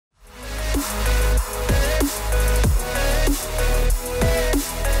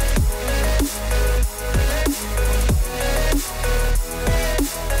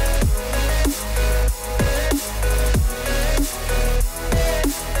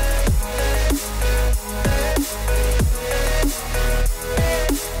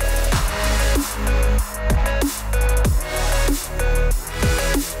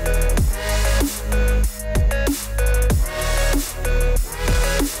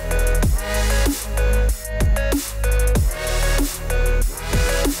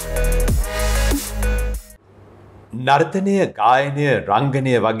නර්තනය, ගායනය,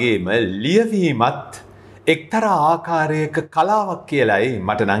 රංගනය වගේම ලියවීමත් එක්තරා ආකාරයක කලාවක් කියලායි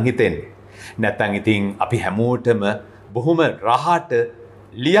මට නම් හිතෙන්නේ. නැත්නම් ඉතින් අපි හැමෝටම බොහොම රහට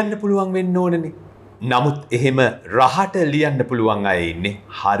ලියන්න පුළුවන් වෙන්න ඕනනේ. නමුත් එහෙම රහට ලියන්න පුළුවන් අය ඉන්නේ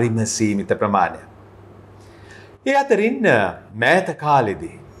හරිම සීමිත ප්‍රමාණයක්. ඒ අතරින් මෑත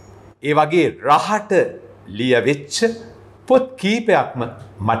කාලෙදී ඒ වගේ රහට ලියවෙච්ච පොත් කීපයක්ම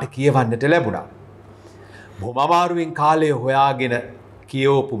මට කියවන්නට ලැබුණා. බොහොම අමාරුවෙන් කාලය හොයාගෙන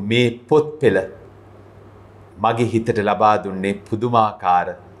කියවපු මේ පොත් පෙළ මගේ හිතට ලබා දුන්නේ පුදුමාකාර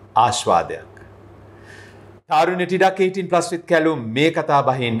ආස්වාදයක්. තාරුණ්‍ය ඉඩක් 18+ with කැලුම් මේ කතා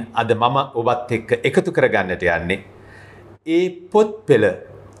බහින් අද මම ඔබත් එක්ක එකතු කරගන්නට යන්නේ ඒ පොත් පෙළ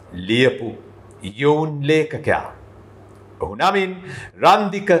ලියපු යෝන් ලේඛකයා. ඔහු නමින්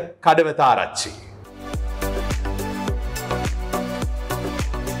රන්දික කඩවතආරච්චි.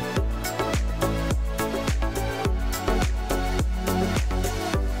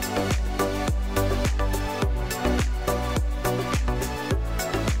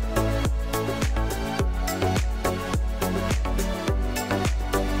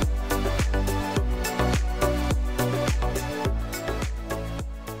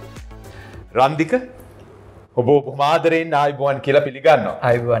 රන්දික ඔබ බොහොම ආදරෙන් ආයුබෝවන් කියලා පිළිගන්නවා.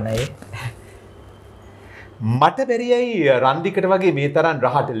 ආයුබෝවන්යි. මට බැරියයි රන්දිකට වගේ මේ තරම්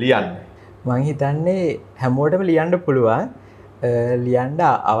රහට ලියන්න. මං හිතන්නේ හැමෝටම ලියන්න පුළුවන්. ලියන්න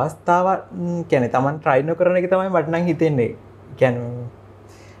අවස්ථාවක් කියන්නේ Taman try නොකරන එක තමයි මට නම් හිතෙන්නේ. කියන්නේ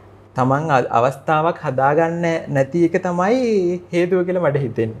Taman අවස්ථාවක් හදාගන්න නැති එක තමයි හේතුව කියලා මට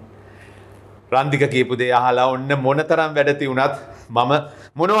හිතෙන්නේ. රන්දික කියපු දේ අහලා ඔන්න මොනතරම් වැඩති වුණත් මම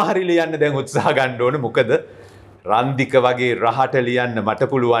මොනවා හරි ලියන්න දැන් උත්සාහ ගන්න ඕන. මොකද රන්දික වගේ රහට ලියන්න මට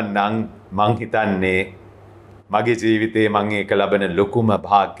පුළුවන් නම් මං හිතන්නේ මගේ ජීවිතේ මං ඒක ලබන ලොකුම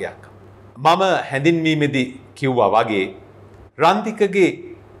භාග්යක්. මම හැඳින්වීමේදී කිව්වා වගේ රන්දිකගේ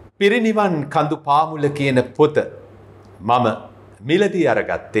පිරිනිවන් කඳු පාමුල කියන පොත මම මිලදී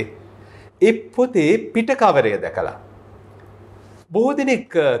අරගත්තේ ඒ පොතේ පිට කවරය දැකලා. බොහෝ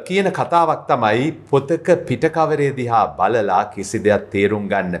දෙනෙක් කියන කතාවක් තමයි පොතක පිට කවරය දිහා බලලා කිසි දෙයක් තේරුම්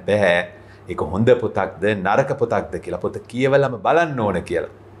ගන්න බෑ. ඒක හොඳ පොතක්ද නරක පොතක්ද කියලා පොත කියවලම බලන්න ඕන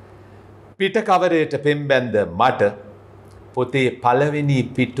කියලා. පිට කවරයට පෙම්බැන්ද මට පොතේ පළවෙනි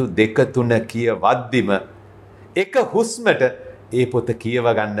පිටු 2 3 කියවද්දිම එක හුස්මට ඒ පොත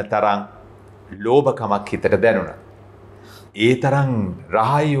කියව ගන්න තරම් ලෝභකමක් හිතට දැනුණා. ඒ තරම්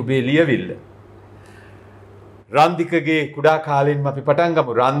රහයි ඔබේ ලියවිල්ල. රන්දිකගේ කුඩා කාලෙන්ම අපි පටන්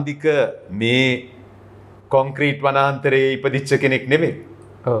ගමු. රන්දික මේ කොන්ක්‍රීට් වනාන්තරයේ ඉපදිච්ච කෙනෙක් නෙමෙයි.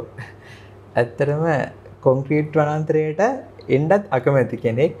 ඔව්. ඇත්තටම කොන්ක්‍රීට් වනාන්තරයට එන්නත් අකමැති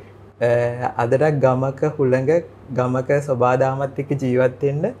කෙනෙක්. අදට ගමක හුළඟ ගමක සබාදාමත් එක්ක ජීවත්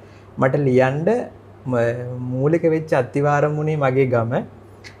වෙන්න මට ලියන්න මූලික වෙච්ච අත්තිවාරමුණේ මගේ ගම.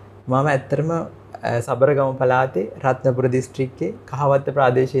 මම ඇත්තටම සබරගම පළාතේ රත්නපුර දිස්ත්‍රික්කයේ කහවත්ත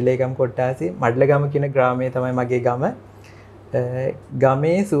ප්‍රාදේශීය ලේකම් කොට්ටාසේ මඩලගම කියන ග්‍රාමයේ තමයි මගේ ගම.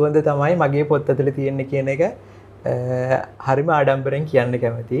 ගමේ සුවඳ තමයි මගේ පොත් ඇතුලේ තියෙන්නේ කියන එක හරිම ආඩම්බරෙන් කියන්න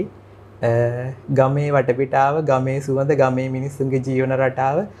කැමතියි. ගමේ වටපිටාව, ගමේ සුවඳ, ගමේ මිනිස්සුන්ගේ ජීවන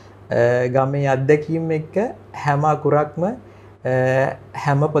රටාව, ගමේ අත්දැකීම් එක්ක හැම අකුරක්ම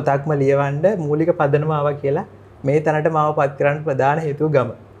හැම පොතක්ම ලියවන්න මූලික පදනම ආවා කියලා මේ තැනට මාව පත් කරන්න ප්‍රධාන හේතුව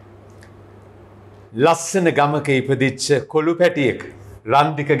ගම. ලස්සන ගමක ඉපදිච්ච කොළු පැටියෙක්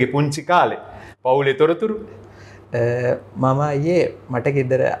රන්දිකගේ පුංචි කාලේ පවුලේ තොරතුරු මම අයියේ මට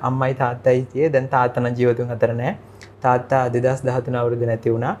ගෙදර අම්මයි තාත්තයි හිටියේ. දැන් තාත්තා නම් ජීවිතුන් අතර නැහැ. තාත්තා 2013 අවුරුදු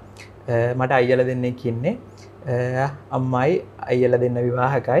නැති වුණා. මට අයියලා දෙන්නෙක් ඉන්නේ. අම්මයි අයියලා දෙන්න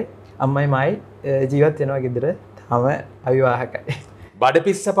විවාහකයි. අම්මයි මයි ජීවත් වෙනවා ගෙදර. තාම අවිවාහකයි.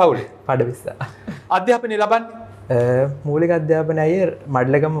 බඩපිස්ස පවුලේ. බඩපිස්ස. අධ්‍යාපනය ලබන්නේ මූලික අධ්‍යාපනය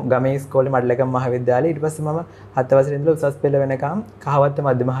මඩලගම ගමේ ඉස්කෝලේ මඩලගම මහාවිද්‍යාලයේ. ඊට පස්සේ මම 7 වසරේ ඉඳලා උසස් පෙළ වෙනකම් කහවත්ත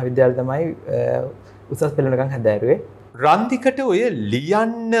මධ්‍ය මහාවිද්‍යාලය තමයි උසස් පෙළ වෙනකම් හැදෑරුවේ. රන්දිකට ඔය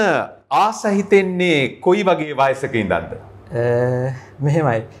ලියන්න ආස හිතෙන්නේ කොයි වගේ වයසක ඉඳන්ද?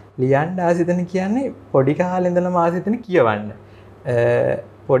 මෙහෙමයි. ලියන්න ආස හිතෙන කියන්නේ පොඩි කාලේ ඉඳලම ආස හිතෙන කියවන්න.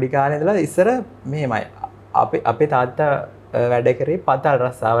 පොඩි කාලේ ඉඳලා ඉස්සර මෙහෙමයි. අපේ තාත්තා වැඩ කරේ පතල්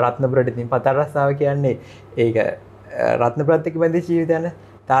රස්සාව රත්නපුරට. ඉතින් පතල් රස්සාව කියන්නේ ඒක රත්නපුරත් එක්ක බැඳි ජීවිතයනේ.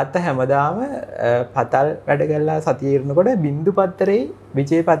 තාත්තා හැමදාම පතල් වැඩ කරලා සතිය ඉරනකොට බින්දු පත්තරේ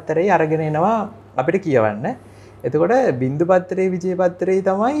විජේ පත්තරේ අරගෙන එනවා අපිට කියවන්න. එතකොට බින්දු පත්තරේ විජේ පත්තරේ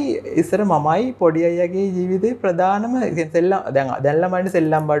තමයි ඉස්සර මමයි පොඩි අයියාගේ ජීවිතේ ප්‍රධානම සෙල්ලම්. දැන් ළමයින්ට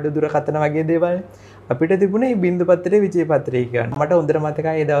සෙල්ලම් බඩු දුරකථන වගේ දේවල් අපිට තිබුණේ බින්දු පත්තරේ විජේ පත්තරේ කියන්නේ. මට හොඳට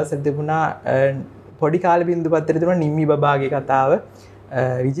මතකයි ඒ දවස්වල තිබුණා පොඩි කාලේ බින්දු පත්තරේ තිබුණා නිම්මි බබාගේ කතාව,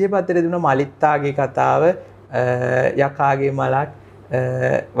 විජේ පත්තරේ තිබුණා මලිත්තාගේ කතාව, යකාගේ මලක්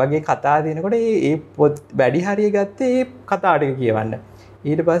වගේ කතා දෙනකොට ඒ පොත් වැඩි හරිය ගත්තේ ඒ කතා ටික කියවන්න.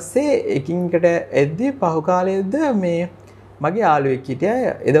 ඊට පස්සේ එකින්කට එද්දී පහු කාලෙද්ද මේ මගේ යාළුවෙක්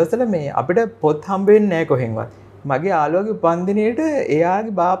හිටියා. ඒ දවස්වල මේ අපිට පොත් හම්බ වෙන්නේ නැහැ කොහෙන්වත්. මගේ යාළුවගේ උපන්දිනේට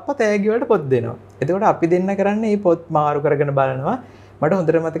එයාගේ බාප්පා තෑගි වලට පොත් දෙනවා. එතකොට අපි දෙන්න කරන්නේ මේ පොත් මාරු කරගෙන බලනවා. මට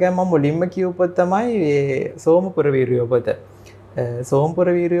හොඳට මතකයි මම මුලින්ම කියපු පොත් තමයි මේ සෝමපුර වීරයෝ පොත. සෝමපුර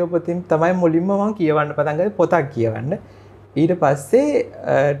වීරයෝ පොතින් තමයි මුලින්ම මම කියවන්න පටන් ගත්තේ පොතක් කියවන්න. ඊට පස්සේ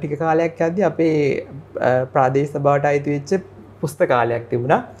ටික කාලයක් යද්දී අපේ ප්‍රාදේශීය සභාවට අයිති වෙච්ච පුස්තකාලයක්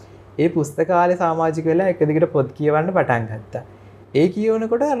තිබුණා. ඒ පුස්තකාලේ සමාජික වෙලා එක දිගට පොත් කියවන්න පටන් ගත්තා. ඒ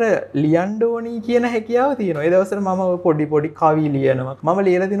කියවනකොට අර ලියන්න ඕනි කියන හැකියාව තියෙනවා. ඒ දවස්වල මම පොඩි කවි ලියනවා. මම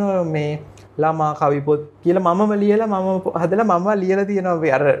ලියලා තිනවා මේ ළමා කවි පොත් කියලා මමම ලියලා මම හදලා මම ලියලා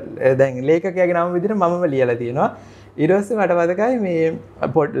තියෙනවා. අර දැන් ලේඛකයාගේ නම විදිහට මමම ලියලා තියෙනවා. ඊට පස්සේ මට මතකයි මේ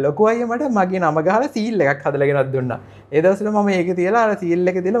ලොකු අයියා මට මගේ නම ගහලා සීල් එකක් හදලා ගෙනත් දුන්නා. ඒ දවස්වල මම ඒක තියලා අර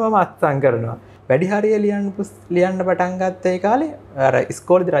සීල් එක තියලා මම අත්සන් කරනවා. වැඩි හරිය ලියන්න පටන් ගත්ත ඒ කාලේ අර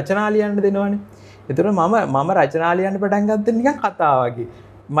ඉස්කෝලේදී රචනා ලියන්න දෙනවනේ. ඒතර මම රචනා ලියන්න පටන් ගත්තේ නිකන් කතා වගේ.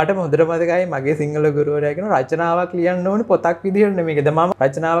 මට හොඳට මතකයි මගේ සිංහල ගුරුවරයා කියන රචනාවක් ලියන්න ඕනේ පොතක් විදිහට නෙමෙයි. මම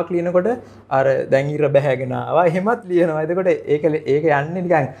රචනාවක් ලියනකොට අර දැන් ඉර බැහැගෙන ආවා එහෙමත් ලියනවා. එතකොට ඒක යන්නේ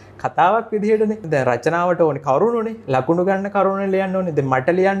නිකන් කතාවක් විදිහටනේ. දැන් රචනාවට ඕනේ කරුණුනේ. ලකුණු ගන්න කරුණු ලියන්න ඕනේ. දැන්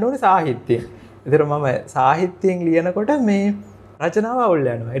මට ලියන්න ඕනේ සාහිත්‍යයෙන්. ඒතර මම සාහිත්‍යයෙන් ලියනකොට මේ රචනාව අවුල්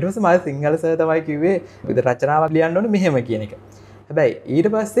යනවා. ඊට පස්සේ මම සිංහල සර් තමයි කිව්වේ රචනාවක් ලියන්න ඕනේ මෙහෙම කියන එක. හැබැයි ඊට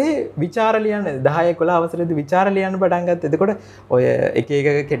පස්සේ විචාර ලියන්න 10 11 අවසරේදී විචාර ලියන්න පටන් ගත්තා. එතකොට ඔය එක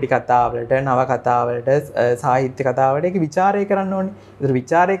කෙටි කතා වලට, නව කතා වලට, සාහිත්‍ය කතා වලට ඒක විචාරය කරන්න ඕනේ. ඒතර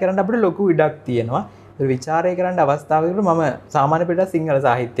විචාරය කරන්න අපිට ලොකු ඉඩක් තියෙනවා. ඒතර විචාරය කරන්න අවස්ථාවකට මම සාමාන්‍ය පිටට සිංහල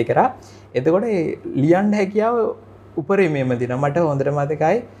සාහිත්‍ය කරා. එතකොට ලියන්න හැකියාව උපරිමයෙන්ම දිනා මට හොඳට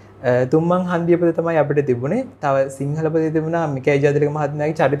මතකයි. තුම්මන් හන්දිය පද තමයි අපිට තිබුණේ. තව සිංහල පදේ තිබුණා මිකේ ජාතික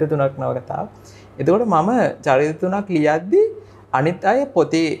මහත්මයාගේ චරිත 3ක් නව කතාව. එතකොට මම චරිත 3ක් ලියද්දී අනිත් අය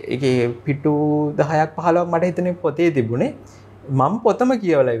පොතේ ඒකේ පිටු 10ක් 15ක් මට හිතෙන්නේ පොතේ තිබුණේ. මම පොතම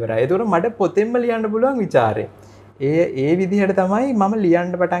කියවලා ඉවරයි. ඒතකොට මට පොතෙන්ම ලියන්න පුළුවන් ਵਿਚාරය. ඒ විදිහට තමයි මම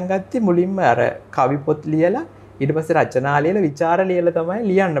ලියන්න පටන් ගත්තේ. මුලින්ම අර කවි පොත් ලියලා ඊට පස්සේ රචනා ලියලා ਵਿਚාර ලියලා තමයි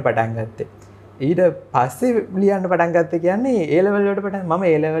ලියන්න පටන් ගත්තේ. ඊට පස්සේ ලියන්න පටන් ගත්තේ කියන්නේ A level වලට පටන් මම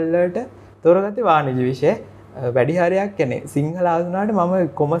A level වලට තෝරගත්තේ වාණිජ්‍ය විෂය. වැඩි හරියක් කියන්නේ සිංහල ආසනාවට මම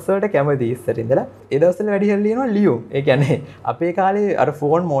කොමර්ස් වලට කැමති ඉස්සර ඉඳලා. ඒ දවස්වල වැඩි හරිය ලියනවා ලියුම්. ඒ කියන්නේ අපේ කාලේ අර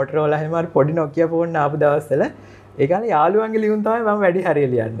ෆෝන් මෝටරෝලා හැම අර පොඩි නොකියා ෆෝන් ආපු දවස්වල ඒ කාලේ යාළුවන්ගේ ලියුම් තමයි මම වැඩි හරිය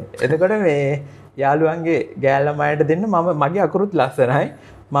ලියන්නේ. එතකොට මේ යාළුවන්ගේ ගෑල් ළමයින්ට දෙන්න මගේ අකුරුත් ලස්සනයි.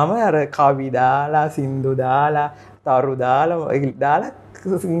 මම අර කවි දාලා සින්දු දාලා තරු දාලා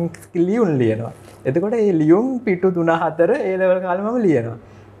ලියුම් ලියනවා. එතකොට මේ ලියුම් පිටු 3-4 ඒ ලෙවල් කාලේ මම ලියනවා.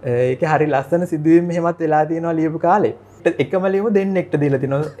 ඒක හරි ලස්සන සිදුවීම් මෙහෙමත් වෙලා තියෙනවා ලියපු කාලේ. එකම ලියුම දෙන්නෙක්ට දීලා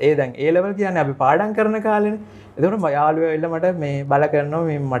තිනවා. ඒ දැන් A level කියන්නේ අපි පාඩම් කරන කාලේනේ. එතකොට යාළුවා ඇවිල්ලා මට මේ බල කරනවා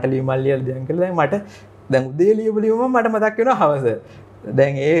මේ මට ලියුමක් ලියලා දෙන්න කියලා. දැන් මට දැන් උදේ ලියපු ලියුම මට මතක් වෙනවා හවස.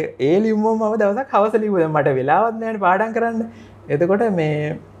 දැන් ඒ ලියුම මම දවසක් හවස ලියුවා. දැන් මට වෙලාවක් නැහැ පාඩම් කරන්න. එතකොට මේ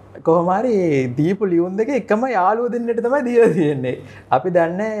කොහොම හරි දීපු ලියුම් දෙක එකම යාළුවෝ දෙන්නට තමයි දීලා තියෙන්නේ. අපි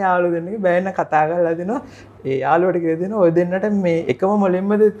දන්නේ යාළුවෝ දෙන්නගේ බෑන කතා කරලා දෙනවා. ඒ යාළුවට කියලා දෙනවා ඔය දෙන්නට මේ එකම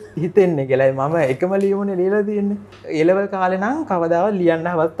මොලෙන්මද හිතෙන්නේ කියලා. මම එකම ලියුමනේ ලියලා තියෙන්නේ. ඒ ලෙවල් කාලේ නම් කවදාවත් ලියන්න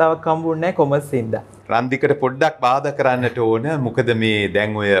අවස්ථාවක් හම්බුන්නේ නැහැ කොමර්ස් හින්දා. රන්දිකට පොඩ්ඩක් බාධා කරන්නට ඕන. මොකද මේ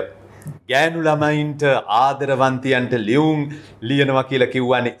දැන් ඔය ගෑනු ළමයින්ට ආදරවන්තියන්ට ලියුම් ලියනවා කියලා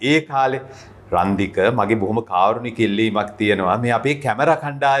කිව්වනේ ඒ කාලේ. රන්දික මගේ බොහොම කාරුණික ඉල්ලීමක් තියෙනවා. මේ අපේ කැමරා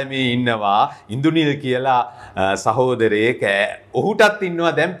කණ්ඩායමේ ඉන්නවා ඉන්දුනිල් කියලා සහෝදරයෙක්. ඔහුටත්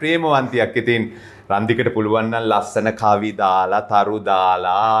ඉන්නවා දැන් ප්‍රේමවන්තියක්. ඉතින් රන්දිකට පුළුවන් නම් ලස්සන කවි දාලා තරු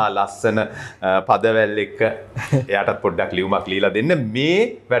දාලා ලස්සන පදවැල් එක්ක එයාටත් පොඩ්ඩක් ලියුමක් ලියලා දෙන්න මේ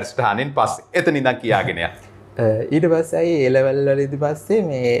වැඩසටහනෙන් පස්සේ. එතන ඉඳන් කියාගෙන යන්න. ඊට පස්සේ A level වලදී පස්සේ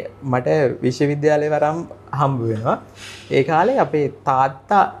මේ මට විශ්වවිද්‍යාලේ වරම් හම්බ වෙනවා. ඒ කාලේ අපේ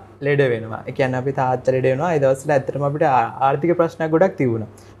තාත්තා ලෙඩ වෙනවා. ඒ කියන්නේ අපි තාත්තා ලෙඩ වෙනවා. ඒ දවස්වල ඇත්තටම අපිට ආර්ථික ප්‍රශ්න ගොඩක් තිබුණා.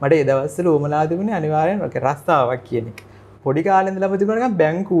 මට ඒ දවස්වල උවමනා තිබුණේ අනිවාර්යෙන් රස්සාවක් කියන එක. පොඩි කාලේ ඉඳලම තිබුණා නිකන්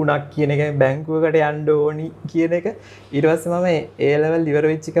බැංකුවක් කියන එක. බැංකුවකට යන්න ඕනි කියන එක. ඊට පස්සේ මම A level ඉවර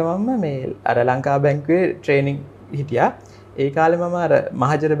වෙච්ච ගමන්ම මේ අර ලංකා බැංකුවේ ට්‍රේනින් හිටියා. ඒ කාලේ මම අර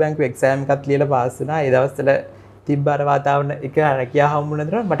මහජන බැංකුවේ එක්සෑම් එකක් ලියලා පාස් වුණා. ඒ දවස්වල තිබ්බ අර වාතාවරණ එක රැකියාව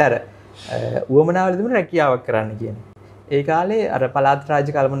හම්බුනේද මට අර උවමනාවල තිබුණ රැකියාවක් කරන්න කියන්නේ. ඒ කාලේ අර පළාත්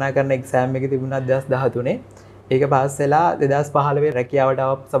රාජ්‍ය කළමනාකරණ එක්සෑම් එක තිබුණා 2013. ඒක පාස් වෙලා 2015 රැකියාවට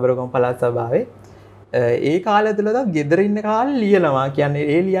ආව සබරගම පළාත් සභාවේ. ඒ කාලය තුලද ගෙදර ඉන්න කාලේ ලියනවා කියන්නේ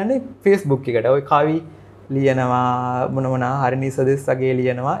ඒ ලියන්නේ Facebook එකට. ওই කවි ලියනවා මොන හරි නිසදෙස් වගේ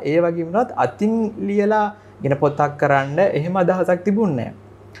ලියනවා. ඒ වගේ වුණත් අතින් ලියලා ගෙන පොතක් කරන්න එහෙම අදහසක් තිබුණේ නැහැ.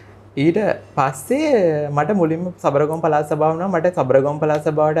 ඊට පස්සේ මට මුලින්ම සබරගොම් පළාත් සභාව වුණා. මට සබරගොම් පළාත්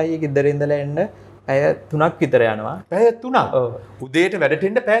සභාවට අයියේ ගෙදර ඉඳලා එන්න පැය 3ක් විතර යනවා. පැය 3ක්. ඔව්. උදේට වැඩට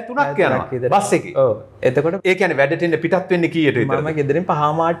එන්න පැය 3ක් යනවා. බස් එකේ. ඔව්. එතකොට ඒ කියන්නේ වැඩට එන්න පිටත් වෙන්නේ කීයට විතරද? මම ගෙදරින්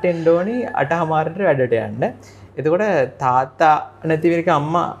 5:00 එන්න ඕනි 8:00ට වැඩට යන්න. එතකොට තාත්තා නැති වෙලක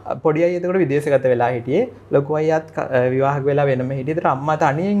අම්මා පොඩි අයියා එතකොට විදේශගත වෙලා හිටියේ. ලොකු අයියාත් විවාහක වෙලා වෙනම හිටියේ. ඒතර අම්මා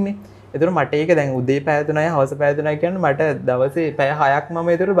තනියෙන්නේ. එතකොට මට ඒක දැන් උදේ පැය 3යි හවස පැය 3යි කියන්නේ මට දවසේ පැය 6ක් මම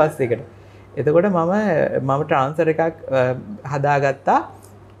එතකොට බස් එකට. එතකොට මම ට්‍රාන්ස්ෆර් එකක් හදාගත්තා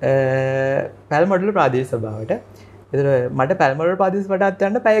පැල්මඩුල්ල ප්‍රාදේශීය සභාවට. එතකොට මට පැල්මඩුල්ල ප්‍රාදේශීය සභාවට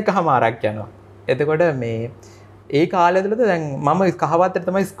යන්න පැය එකමාරක් යනවා. එතකොට මේ ඒ කාලය තුලද දැන් මම කහවත්තට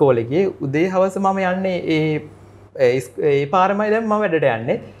තමයි ඉස්කෝලේ ගියේ. උදේ හවස මම යන්නේ ඒ පාරමයි දැන් මම වැඩට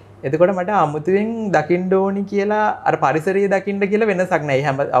යන්නේ. එතකොට මට අමුතුවෙන් දකින්න ඕනි කියලා අර පරිසරය දකින්න කියලා වෙනසක් නැහැ.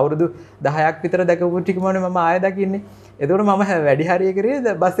 හැම අවුරුදු 10ක් විතර දැකපු ටිකමනේ මම ආයෙ දකින්නේ. එතකොට මම වැඩි හරිය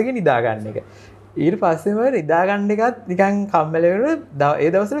කරේ බස් එකේ නිදා ගන්න එක. ඊට පස්සේ මම නිදා ගන්න එකත් නිකන් කම්මැලි වෙලා ඒ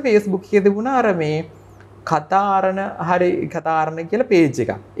දවස්වල Facebook එකේ තිබුණා අර මේ කතාරණ කියලා පේජ්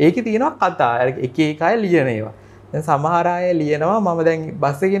එකක්. ඒකේ තියෙනවා කතා එක එක අය ලියන ඒවා. දැන් සමහර අය ලියනවා මම දැන්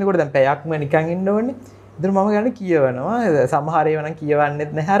බස් එකේ යනකොට දැන් පැයක්ම නිකන් ඉන්න ඕනේ. ඉතින් මම ගන්න කියවනවා. සමහර ඒවා නම්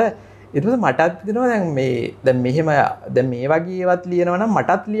කියවන්නෙත් නැහැ. අර ඊට පස්සේ මටත් හිතෙනවා දැන් මේ දැන් මෙහෙම දැන් මේ වගේ ඒවත් ලියනවා නම්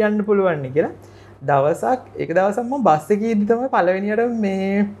මටත් ලියන්න පුළුවන් නේ කියලා. එක දවසක් මම බස් එකේ ඉඳි තමයි පළවෙනියට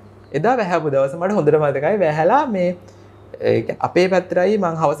මේ එදා වැහැපු දවස මට හොඳට මතකයි. වැහැලා මේ අපේ පැත්තරයි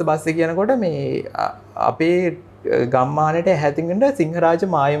මං හවස බස් එකේ යනකොට මේ අපේ ගම්මානට හැතින්ගට සිංහරාජ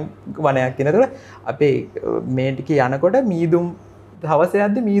මායම් වනයක් තියෙනතොට අපේ මේ ටික යනකොට මීදුම් හවස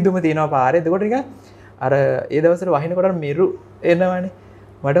යද්දි මීදුම තියෙනවා පාරේ. එතකොට නිකන් අර ඒ දවස්වල වහිනකොට මෙරු එනවනේ.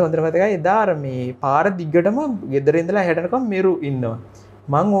 මට හොඳට මතකයි එදා අර මේ පාර දිගටම ගෙදර ඉඳලා හැටනකම් මෙරු ඉන්නවා.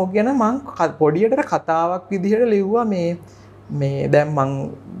 මං ඕක ගැන මං පොඩියට කතාවක් විදිහට ලිව්වා මේ දැන් මං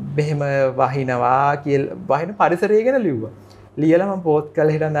මෙහෙම වහිනවා කියලා වහින පරිසරය ගැන ලිව්වා. ලියලා මම පෝස්ට්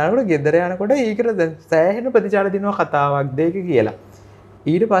කරලා හිටන් දානකොට ගෙදර යනකොට ඒකට දැන් සෑහෙන ප්‍රතිචාර දෙනවා කතාවක් දෙක කියලා.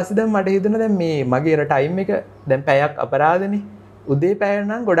 ඊට පස්සේ දැන් මට හිතුණා දැන් මේ මගේ අර ටයිම් එක දැන් පැයක් අපරාධනේ. උදේ පැය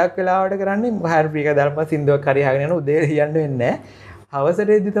නම් ගොඩක් වෙලාවට කරන්නේ හයර් ෆ්‍රීක දාලා සින්දුවක් හරි අහගෙන යන උදේ ලියන්න වෙන්නේ නැහැ.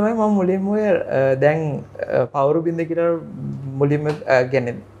 හවසටදී තමයි මම මුලින්ම ඔය දැන් පවුරු බින්ද කියලා මුලින්ම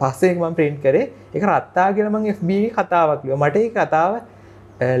කියන්නේ පස්සේ මම print කරේ. ඒක රත්තා කියලා මම FB එකේ කතාවක් ලියුවා. මට ඒ කතාව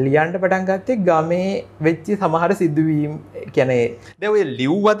ලියන්න පටන් ගත්තේ ගමේ වෙච්ච සමහර සිදුවීම් කියන්නේ දැන් ඔය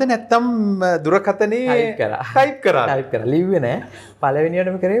ලිව්වද නැත්තම් දුරකථනේ ටයිප් කරා ලිව්වේ නෑ.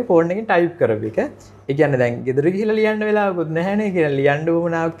 පළවෙනියටම කරේ ෆෝන් එකෙන් ටයිප් කරපු එක. ඒ කියන්නේ දැන් ගෙදර ගිහිල්ලා ලියන්න වෙලාවකුත් නැහැනේ කියලා ලියන්න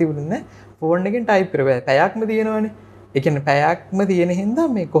උවමනාවක් තිබුණේ නෑ. ෆෝන් එකෙන් ටයිප් කරපුවා. පැයක්ම තියෙනවනේ. ඒ කියන්නේ පැයක්ම තියෙන හින්දා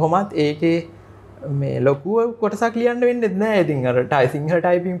මේ කොහොමත් ඒකේ මේ ලොකුව කොටසක් ලියන්න වෙන්නේ නැහැ. ඉතින් අර සිංහල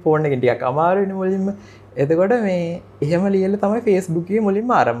ටයිපින් ෆෝන් එකෙන් ටිකක් අමාරුයිනේ මුලින්ම. එතකොට මේ එහෙම ලියලා තමයි Facebook එකේ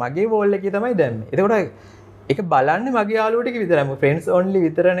මුලින්ම අර මගේ වෝල් එකේ තමයි දැම්මේ. එතකොට ඒක බලන්නේ මගේ යාළුවෝ ටික විතරයි. මම friends only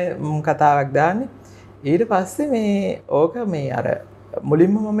විතරනේ කතාවක් දාන්නේ. ඊට පස්සේ මේ ඕක මේ අර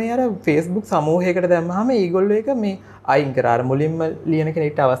මුලින්ම මම මේ අර Facebook සමූහයකට දැම්මහම ඒගොල්ලෝ එක මේ අයින් කරා. අර මුලින්ම ලියන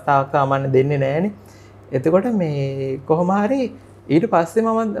කෙනෙක්ට අවස්ථාවක් සාමාන්‍ය දෙන්නේ නැහනේ. එතකොට මේ කොහොම හරි ඊට පස්සේ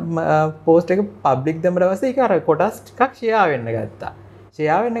මම පෝස්ට් එක පබ්ලික් දැම්මට පස්සේ ඒක අර කොටස් ටිකක් ෂෙයා වෙන්න ගත්තා.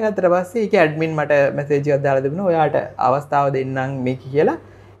 ෂෙයා වෙන්න ගත්තට පස්සේ ඒක ඇඩ්මින් මට මැසේජ් එකක් දාලා තිබුණා ඔයාට අවස්ථාව දෙන්නම් මේක කියලා.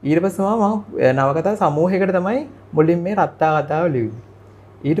 ඊට පස්සේ මම නවකතා සමූහයකට තමයි මුලින් මේ රත්තා කතාව ලිව්වේ.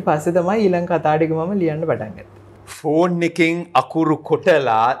 ඊට පස්සේ තමයි ඊළඟ කතා ටික මම ලියන්න පටන් ගත්තේ. ෆෝන් එකෙන් අකුරු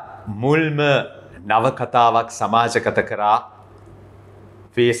කොටලා මුල්ම නවකතාවක් සමාජගත කරා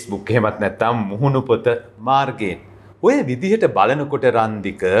Facebook එහෙමත් නැත්නම් මුහුණු පොත මාර්ගයෙන්. ඔය විදිහට බලනකොට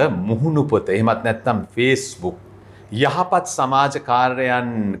රන්දික මුහුණු පොත එහෙමත් නැත්නම් Facebook යහපත් සමාජ කාර්යයන්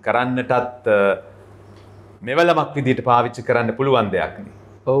කරන්නටත් මෙවලමක් විදිහට පාවිච්චි කරන්න පුළුවන් දෙයක් නේ.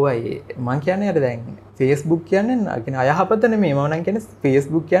 ඔව් අයියේ මං කියන්නේ අර දැන් Facebook කියන්නේ අයහපත නෙමෙයි මම නම් කියන්නේ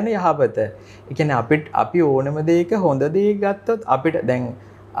Facebook කියන්නේ යහපත. ඒ කියන්නේ අපි ඕනම දෙයක හොඳ දෙයක් ගත්තොත් අපිට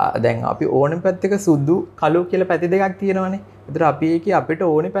දැන් අපි ඕනම පැත්තක සුදු කළු කියලා පැති දෙකක් තියෙනවානේ. ඒතර අපි ඒකේ අපිට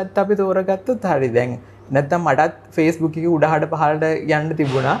ඕනේ පැත්ත අපි තෝරගත්තොත් හරි. දැන් නැත්තම් මටත් Facebook එකේ උඩහට පහළට යන්න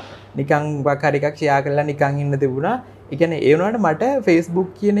තිබුණා. නිකන් වක් හරි එකක් ෂෙයා කරලා නිකන් ඉන්න තිබුණා. ඒ කියන්නේ ඒ වුණාට මට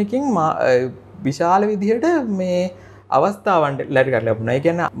Facebook කියන එකෙන් විශාල විදිහට මේ අවස්ථාවන් ලැබි කරලා ලැබුණා. ඒ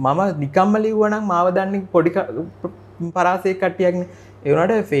කියන්නේ මම නිකම්ම ලිව්වා නම් මාව දන්නේ පොඩි පරාසයක් කට්ටියක්නේ. ඒ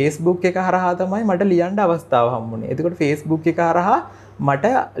වුණාට Facebook එක හරහා තමයි මට ලියන්න අවස්ථාව හම්බුනේ. එතකොට Facebook එක හරහා මට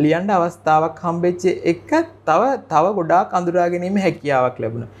ලියන්න අවස්ථාවක් හම්බෙච්ච එක තව ගොඩාක් අඳුරා ගැනීම හැකියාවක්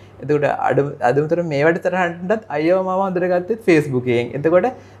ලැබුණා. එතකොට අදමතර මේ වැඩසටහනටත් අයව මම අඳුරගත්තේ Facebook එකෙන්. එතකොට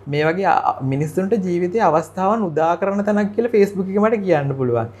මේ වගේ මිනිස්සුන්ට ජීවිතයේ අවස්ථාවන් උදා කරන තැනක් කියලා Facebook එක මට කියන්න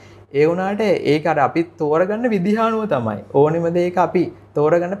පුළුවන්. ඒ වුණාට ඒක අර අපි තෝරගන්න විදිහ අනුව තමයි. ඕනෙම දෙයක අපි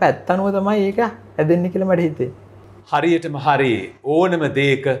තෝරගන්න පැත්ත අනුව තමයි ඒක හැදෙන්නේ කියලා මට හිතේ. හරියටම හරි ඕනම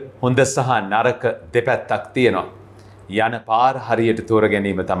දෙයක හොඳ සහ නරක දෙපැත්තක් තියෙනවා. යන පාර හරියට තෝර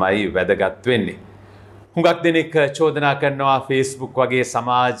ගැනීම තමයි වැදගත් වෙන්නේ. හුඟක් දෙනෙක් චෝදනා කරනවා Facebook වගේ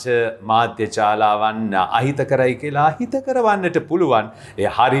සමාජ මාධ්‍ය ජාලාවන් අහිත කරයි කියලා. අහිත කරවන්නට පුළුවන්.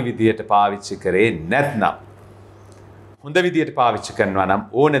 ඒ හරි විදියට පාවිච්චි කරේ නැත්නම්. හොඳ විදියට පාවිච්චි කරනවා නම්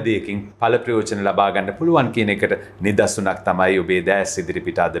ඕන දෙයකින් ඵල ප්‍රයෝජන ලබා ගන්න පුළුවන් කියන එකට නිදසුනක් තමයි ඔබේ දැස්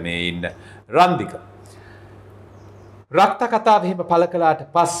ඉදිරිපිට අද මේ ඉන්න රන්දික. රක්ත කතාව එහෙම පළ කළාට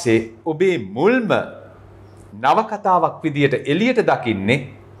පස්සේ ඔබේ මුල්ම නවකතාවක් විදියට එළියට දකින්නේ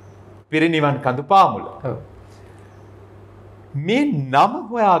පිරිනිවන් කඳු පාමුල. මේ නම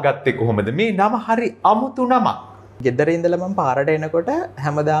හොයාගත්තේ කොහොමද? මේ නම හරි අමුතු නමක්. ගෙදර ඉඳලා මම පාරට එනකොට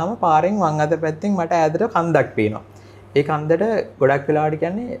හැමදාම පාරෙන් වම් අත පැත්තෙන් මට ඈතට කන්දක් පේනවා. ඒ කන්දට ගොඩක් වෙලාවට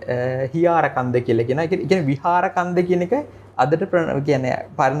කියන්නේ හියාර කන්ද කියලා කියනවා. ඒ කියන්නේ විහාර කන්ද කියන එක අදට කියන්නේ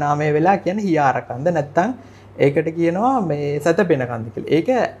පරිණාමය වෙලා කියන්නේ හියාර කන්ද නැත්තම් ඒකට කියනවා මේ සතපෙන කන්ද කියලා. ඒක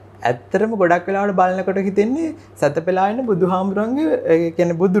ඇත්තටම ගොඩක් වෙලාවට බලනකොට හිතෙන්නේ සතපෙලා ඉන්න බුදුහාමුදුරන්ගේ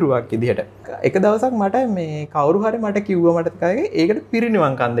කියන්නේ බුදුරුවක් විදිහට. එක දවසක් මට මේ කවුරු හරි මට කිව්වා මට ඒකට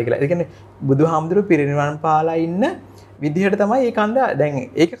පිරිනිවන් කන්ද කියලා. ඒ කියන්නේ බුදුහාමුදුරු පිරිනිවන් පාලා ඉන්න විදිහට තමයි මේ කන්ද. දැන්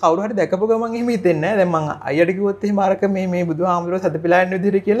ඒක කවුරු හරි දැකපු ගමන් එහෙම හිතෙන්නේ නැහැ. දැන් මං අයියට කිව්වොත් එහෙම අරක මේ බුදුහාමුදුරුව සතපෙලා ඉන්න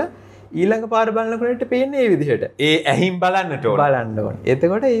විදිහට කියලා ඊළඟ පාර බලනකොට පේන්නේ මේ විදිහට. ඒ ඇහිම් බලන්නට ඕන. බලන්න ඕනේ.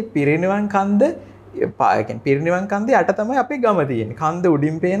 එතකොට මේ පිරිනිවන් කන්ද පිරිනිවන් කන්දේ යට තමයි අපේ ගම තියෙන්නේ. කන්ද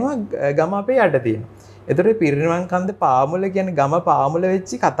උඩින් පේනවා ගම අපේ යට තියෙනවා. එතකොට පිරිනිවන් කන්ද පාමුල කියන්නේ ගම පාමුල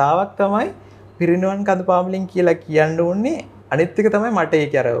වෙච්චි කතාවක් තමයි පිරිනිවන් කන්ද පාමුලෙන් කියලා කියන්න ඕනේ. අනිත් එක තමයි මට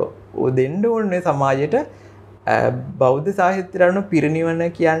ඒක අර දෙන්න ඕනේ සමාජයට බෞද්ධ සාහිත්‍යයට අනුව පිරිනිවන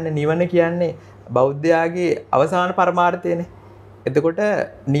කියන්නේ නිවන කියන්නේ බෞද්ධයාගේ අවසාන පරමාර්ථයනේ. එතකොට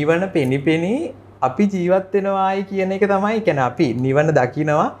නිවන පෙනිපෙනී අපි ජීවත් වෙනවායි කියන එක තමයි කියන්නේ අපි නිවන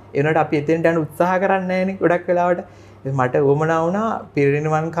දකිනවා ඒ වුණාට අපි එතෙන්ට යන උත්සාහ කරන්නේ නැහැනේ ගොඩක් වෙලාවට. මට උවමනා වුණා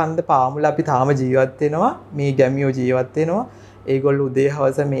පිරිනිවන් කන්ද පාමුල අපි තාම ජීවත් වෙනවා මේ ගැමියෝ ජීවත් වෙනවා ඒගොල්ලෝ උදේ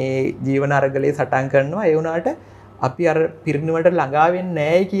හවස මේ ජීවන අරගලේ සටන් කරනවා ඒ වුණාට අපි අර පිරිනිවනට ළඟා වෙන්නේ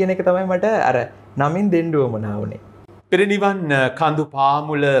නැහැ කියන එක තමයි මට අර නමින් දෙන්න උවමනා වුණේ. පිරිනිවන් කඳු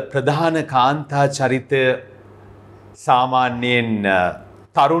පාමුල ප්‍රධාන කාන්තා චරිතය සාමාන්‍යයෙන්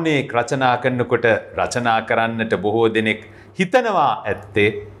තරුණයෙක් රචනා කරනකොට රචනා කරන්නට බොහෝ දෙනෙක් හිතනවා ඇත්තේ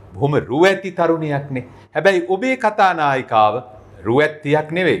බොහොම රුවැති තරුණියක්නේ. හැබැයි ඔබේ කතානායිකාව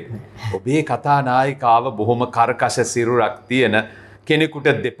රුවැත්තියක් නෙවෙයි. ඔබේ කතානායිකාව බොහොම කර්කශ සිරුරක් තියෙන කෙනෙකුට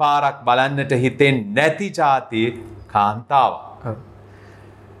දෙපාරක් බලන්නට හිතෙන්නේ නැති જાතියේ කාන්තාවක්.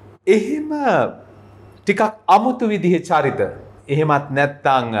 එහෙම ටිකක් අමුතු විදිහේ චරිත. එහෙමත්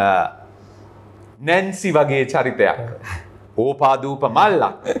නැත්නම් නැන්සි වගේ චරිතයක්. ඕපාදූප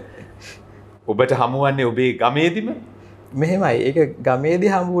මල්ලක්. ඔබට හමුවන්නේ ඔබේ ගමේදිම? මෙහෙමයි. ඒක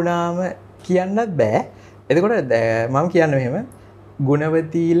ගමේදී හම්බ වුණාම කියන්නත් බෑ. එතකොට මම කියන්නේ මෙහෙම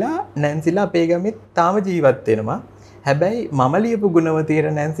ගුණවතීලා නැන්සිලා අපේ ගමේ තාම ජීවත් වෙනවා. හැබැයි මම ලියපු ගුණවතීර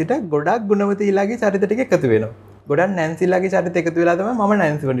නැන්සිට ගොඩක් ගුණවතීලාගේ චරිත ටික එකතු වෙනවා. ගොඩක් නැන්සිලාගේ චරිත එකතු වෙලා තමයි මම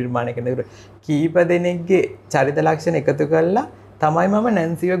නැන්සිව නිර්මාණය කරන්නේ. කීප දෙනෙක්ගේ චරිත ලක්ෂණ එකතු කරලා තමයි මම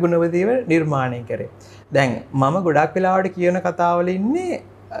නැන්සිව ගුණවතීව නිර්මාණය කරේ. දැන් මම ගොඩක් වෙලාවට කියන කතාවල ඉන්නේ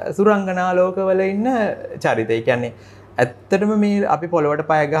සුරංගනා ලෝකවල ඉන්න චරිතය. ඒ කියන්නේ ඇත්තටම මේ අපි පොළොවට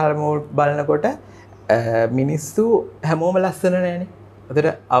පය ගහලා බලනකොට මිනිස්සු හැමෝම ලස්සන නෑනේ. ඒතර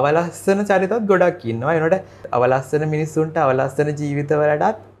අවලස්සන චරිතත් ගොඩක් ඉන්නවා. ඒනොට අවලස්සන මිනිස්සුන්ට අවලස්සන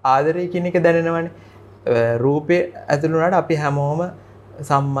ජීවිතවලටත් ආදරය කියන එක දැනෙනවනේ. රූපේ ඇතුළු වුණාට අපි හැමෝම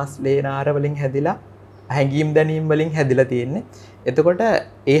සම්මස් ලේනාර වලින් හැදිලා හැඟීම් දැනීම් වලින් හැදිලා තියෙන්නේ. එතකොට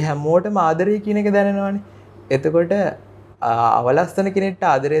ඒ හැමෝටම ආදරය කියන එක දැනෙනවනේ. එතකොට අවලස්සන කෙනෙක්ට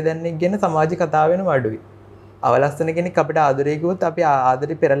ආදරය දැනෙන්නේ ගැන සමාජ කතාව වෙනවා අඩුයි. අවලස්සන කෙනෙක් අපිට ආදරය කිව්වොත් අපි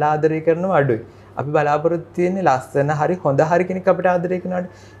ආදරේ පෙරලා ආදරය කරනවා අඩුයි. අපි බලාපොරොත්තු වෙන්නේ ලස්සන හරි හොඳ හරි කෙනෙක් අපිට ආදරය කරනවාට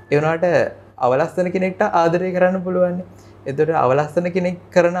ඒ වුණාට අවලස්සන කෙනෙක්ට ආදරය කරන්න පුළුවන්. එතකොට අවලස්සන කෙනෙක්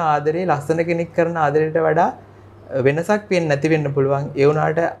කරන ආදරේ ලස්සන කෙනෙක් කරන ආදරයට වඩා වෙනසක් වෙන්නේ නැති වෙන්න පුළුවන්. ඒ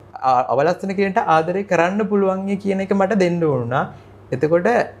වුණාට අවලස්සන කෙනෙක්ට ආදරය කරන්න පුළුවන් කියන එක මට දෙන්න ඕනුණා. එතකොට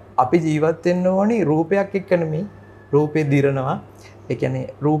අපි ජීවත් වෙන්න ඕනි රූපයක් එක්ක නෙමෙයි. රූපේ දිරනවා. ඒ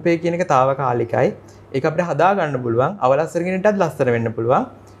කියන්නේ රූපය කියන එක తాවකාලිකයි. ඒක අපිට හදා ගන්න පුළුවන්. අවලස්සන කෙනෙක්ටත් ලස්සන වෙන්න පුළුවන්.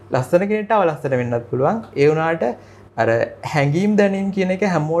 ලස්සන කෙනෙක්ට අවලස්සන වෙන්නත් පුළුවන්. ඒ වුණාට අර හැඟීම් දැනීම් කියන එක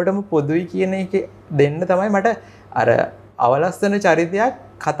හැමෝටම පොදුයි කියන එක දෙන්න තමයි මට අර අවලස්සන චරිතයක්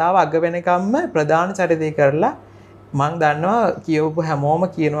කතාව අග වෙනකම්ම ප්‍රධාන චරිතය කරලා මං දන්නවා කියවපු හැමෝම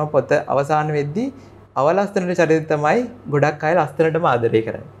කියනවා පොත අවසාන වෙද්දී අවලස්සනට චරිතය තමයි ගොඩක් අය ලස්සනටම ආදරය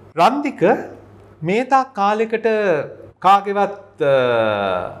කරන්නේ. රන්දික මේ තා කාලයකට කාගේවත්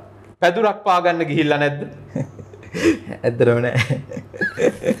පැදුරක් පාගන්න ගිහිල්ලා නැද්ද? ඇත්තටම නෑ.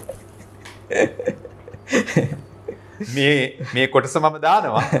 මේ කොටස මම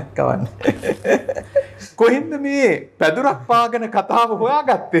දානවා. කවන්න. කොහෙන්ද මේ පැදුරක් පාගන කතාව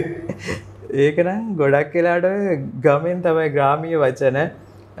හොයාගත්තේ? ඒක නම් ගොඩක් වෙලාට ගමෙන් තමයි ග්‍රාමීය වචන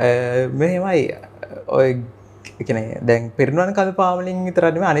මෙහෙමයි ඔය කියන්නේ දැන් පිරිනුවන් කඳු පාවලින්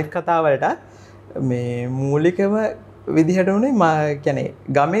විතරක් නෙමෙයි අනිත් කතාවලට මේ මූලිකම විදිහට උනේ මම කියන්නේ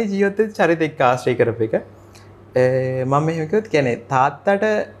ගමේ ජීවිත චරිත එක්ක ආශ්‍රය කරපු එක. මම මෙහෙම කිව්වොත් කියන්නේ තාත්තට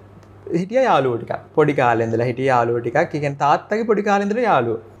හිටිය යාළුවෝ ටිකක් පොඩි කාලේ ඉඳලා හිටිය යාළුවෝ ටිකක්. ඒ කියන්නේ තාත්තගේ පොඩි කාලේ ඉඳලා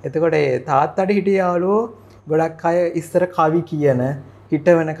යාළුවෝ. එතකොට ඒ තාත්තට හිටිය යාළුවෝ ගොඩක් අය ඉස්සර කවි කියන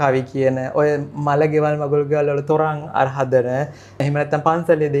හිටවන කවි කියන ඔය මල ගෙවල් මගුල් ගෙවල් වල තොරන් අර හදන එහෙම නැත්නම්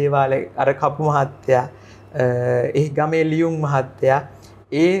පන්සලේ දේවාලේ අර කපු මහත්තයා ඒ ගමේ ලියුම් මහත්තයා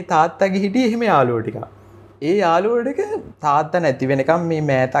ඒ තාත්තගේ හිටියේ එහෙම යාළුවෝ ටිකක්. ඒ යාළුවෝ ටික තාත්තා නැති වෙනකම් මේ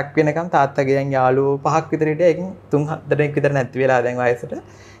මෑතක් වෙනකම් තාත්තගේ යාළුවෝ පහක් විතර හිටියා. ඒකෙන් 3-4 දෙනෙක් විතර නැති වෙලා දැන් වයසට.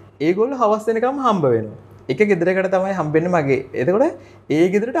 ඒගොල්ලෝ හවස් වෙනකම් හම්බ වෙනවා. එක ගෙදරකට තමයි හම්බෙන්නේ මගේ. එතකොට ඒ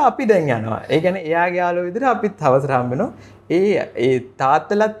ගෙදරට අපි දැන් යනවා. ඒ කියන්නේ එයාගේ යාළුවෝ විතර අපිත් හවසට හම්බ වෙනවා. ඒ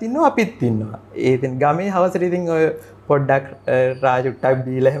තාත්තලත් ඉන්නවා අපිත් ඉන්නවා. ඒ ඉතින් ගමේ හවසට ඉතින් ඔය පොඩ්ඩක් රාජුට්ටක්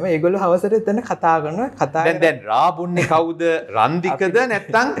බීලා හැම ඒගොල්ලෝ හවසට එතන කතා කරනවා. දැන් රාබුන්නේ කවුද? රන්දිකද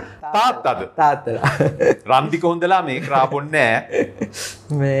නැත්නම් තාත්තද? තාත්තලා. රන්දික හොඳලා මේක රාබුන්නේ නෑ.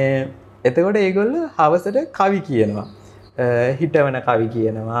 මේ එතකොට ඒගොල්ලෝ හවසට කවි කියනවා. හිටවන කවි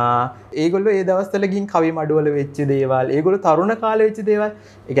කියනවා. ඒගොල්ලෝ ඒ දවස්වල ගිහින් කවි මඩුවල වෙච්ච දේවල්, ඒගොල්ලෝ තරුණ කාලේ වෙච්ච දේවල්.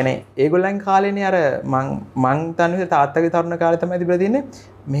 ඒ කියන්නේ ඒගොල්ලන් කාලේනේ අර මං තනුවේ තාත්තගේ තරුණ කාලේ තමයි තිබිලා තියෙන්නේ.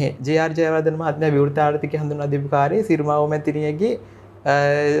 මේ ජේ.ආර්. ජයවර්ධන මහත්මයා විවෘත ආර්ථිකය හඳුන්වා දීපු කාර්යයේ සිරිමාව මැතිණියගේ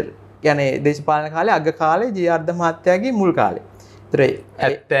يعني දේශපාලන කාලේ අග කාලේ ජේ.ආර්. මහත්තයාගේ මුල් කාලේ. ඒතර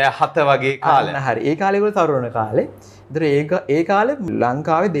 77 වගේ කාලේ. හරි. ඒ කාලේ ඒගොල්ලෝ තරුණ කාලේ. ඒ කාලේ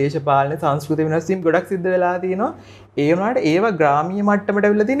ලංකාවේ දේශපාලන සංස්කෘතික වෙනස් වීම් ගොඩක් සිද්ධ වෙලා තියෙනවා. ඒ වුණාට ඒවා ග්‍රාමීය මට්ටමට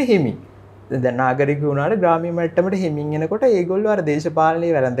අවිල්ලා තියෙන හිමි. දැන් නාගරික වුණාට ග්‍රාමීය මට්ටමට හිමින් එනකොට ඒගොල්ලෝ අර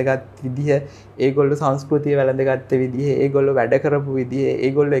දේශපාලනයේ වැළඳගත් විදිහ, ඒගොල්ලෝ සංස්කෘතිය වැළඳගත්ත විදිහ, ඒගොල්ලෝ වැඩ කරපු විදිහ,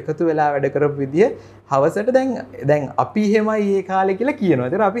 ඒගොල්ලෝ එකතු වෙලා වැඩ කරපු විදිහ හවසට දැන් අපි එහෙමයි ඒ කාලේ කියලා කියනවා.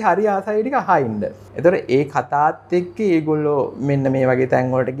 ඒතර අපි හරි ආසයි ටික අහින්න. ඒතර ඒ කතාත් එක්ක ඒගොල්ලෝ මෙන්න මේ වගේ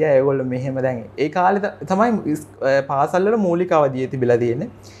තැන් වලට ගියා. ඒගොල්ලෝ මෙහෙම දැන් ඒ කාලේ තමයි පාසල් වල මූලික අවධිය තිබිලා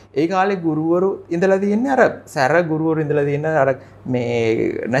තියෙන්නේ. ඒ කාලේ ගුරුවරු ඉඳලා තියෙන්නේ අර සැර ගුරුවරු ඉඳලා තියෙන අර මේ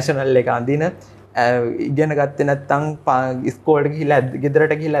නැෂනල් එක අඳින ඉගෙන ගත්තේ නැත්නම් ඉස්කෝලේට ගිහිල්ලා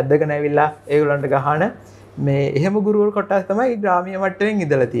ගෙදරට ගිහිල්ලා ඇද්දගෙන ඇවිල්ලා ඒගොල්ලන්ට ගහන මේ එහෙම ගුරුවරු කොටස් තමයි ග්‍රාමීය මට්ටමින්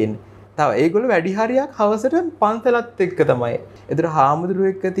ඉඳලා තියෙන්නේ. තව ඒගොල්ලෝ වැඩි හරියක් හවසට පන්සලත් එක්ක තමයි. ඒතර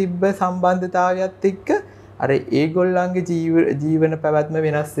හාමුදුරුවෝ එක්ක තිබ්බ සම්බන්ධතාවයත් එක්ක අර ඒගොල්ලන්ගේ ජීවන පැවැත්ම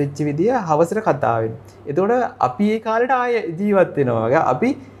වෙනස් වෙච්ච විදිය හවසට කතා වෙනවා. එතකොට අපි ඒ කාලේට ආය ජීවත් වෙනවා වගේ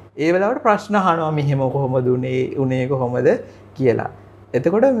අපි ඒ වෙලාවට ප්‍රශ්න අහනවා මෙහෙම කොහොමද උනේ කොහොමද කියලා.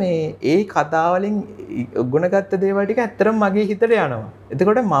 එතකොට මේ ඒ කතා වලින් ගුණගත් දේවල් ටික ඇත්තටම මගේ හිතට යනවා.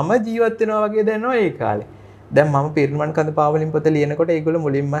 එතකොට මම ජීවත් වෙනවා වගේ දැනෙනවා ඒ කාලේ. දැන් මම පිරිනුවන් කඳු පාවලින් පොත ලියනකොට ඒගොල්ලෝ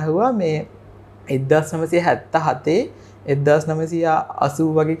මුලින්ම අහුවා මේ 1977 1980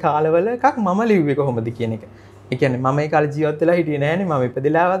 වගේ කාලවල එකක් මම ලිව්වේ කොහොමද කියන එක. ඒ කියන්නේ මම ඒ කාලේ ජීවත් වෙලා හිටියේ නෑනේ, මම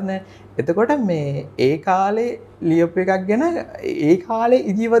ඉපදෙලාවත් නෑ. එතකොට මේ ඒ කාලේ ලියපු එකක් ගැන ඒ කාලේ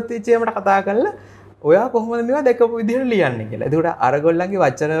ජීවත් වෙච්ච ඒමට කතා කරලා ඔයා කොහොමද මේවා දැකපු විදිහට ලියන්නේ කියලා. එතකොට අරගොල්ලන්ගේ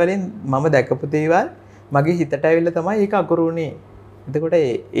වචන වලින් මම දැකපු දේවල් මගේ හිතට ඇවිල්ලා තමයි ඒක අකුරු වුනේ. එතකොට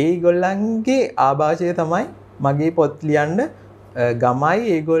ඒගොල්ලන්ගේ ආభాෂය තමයි මගේ පොත් ලියන්න ගමයි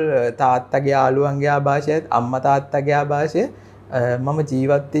ඒගොල්ල තාත්තගේ යාළුවන්ගේ ආభాෂයත් අම්මා තාත්තගේ ආభాෂය මම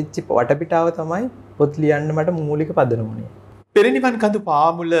ජීවත් වෙච්ච වටපිටාව තමයි පොත් ලියන්න මට මූලික පදනම වුණේ. පිරිනිවන් කඳු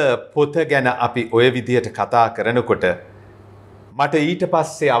පාමුල පොත ගැන අපි ඔය විදියට කතා කරනකොට මට ඊට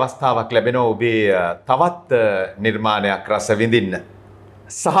පස්සේ අවස්ථාවක් ලැබෙනවා ඔබේ තවත් නිර්මාණයක් රස විඳින්න.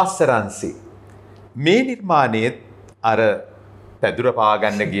 සහස්රංශි. මේ නිර්මාණයේත් අර පැදුර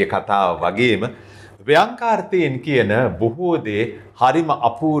පාගන්න ගිය කතාව වගේම ව්‍යංකාර්ථයෙන් කියන බොහෝ දේ හරිම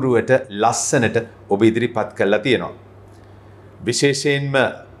අපූර්වට ලස්සනට ඔබ ඉදිරිපත් කරලා තියෙනවා. විශේෂයෙන්ම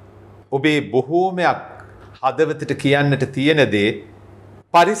ඔබේ බොහෝමයක් හදවතට කියන්නට තියෙන දේ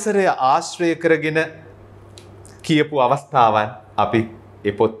පරිසරය ආශ්‍රය කරගෙන කියපු අවස්ථාවන් අපි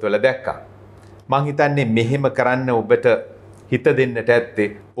ඒ පොත්වල දැක්කා. මං හිතන්නේ මෙහෙම කරන්න ඔබට හිත දෙන්නට ඇත්තේ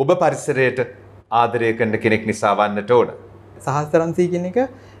ඔබ පරිසරයට ආදරය කරන කෙනෙක් නිසා වන්නට ඕන. සහස්රංශී කියන එක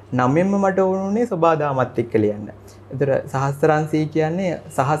නම්ෙන්ම මට ඕනුනේ සබාදාමත් එක්ක ලියන්න. ඒතර සහස්රංශී කියන්නේ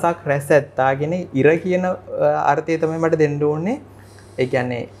සහසක් රැස් ඇත්තාගෙන ඉර කියන අර්ථය තමයි මට දෙන්න ඕනේ. ඒ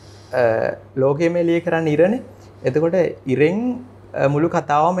කියන්නේ ලෝකෙම එළිය කරන්න ඉරනේ. එතකොට ඉරෙන් මුළු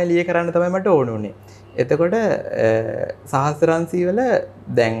කතාවම එළිය කරන්න තමයි මට ඕන උනේ. එතකොට සහස්රාංශී වල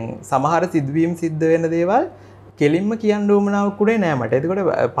දැන් සමහර සිදුවීම් සිද්ධ වෙන දේවල් කෙලින්ම කියන්න උවමනාවක් උනේ නෑ මට.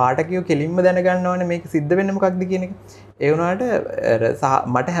 එතකොට පාඨකයෝ කෙලින්ම දැනගන්න ඕනේ මේක සිද්ධ වෙන්නේ මොකක්ද කියන එක. ඒ වුණාට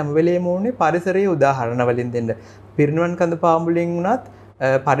මට හැම වෙලේම ඕනේ පරිසරයේ උදාහරණ වලින් දෙන්න. පිරිනිවන් කඳ පාමුලින් වුණත්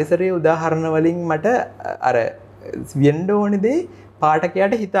පරිසරයේ උදාහරණ වලින් මට අර වෙන්න ඕනේ දේ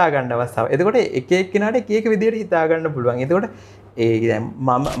පාඨකයාට හිතා ගන්න අවස්ථාව. එතකොට එක එක්කෙනාට එක එක විදිහට හිතා ගන්න පුළුවන්. එතකොට දැන්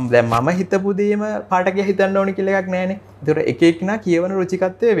මම හිතපු දේම පාඨකයා හිතන්න ඕනේ කියලා එකක් නැහැනේ. එතකොට එක එක්කෙනා කියවන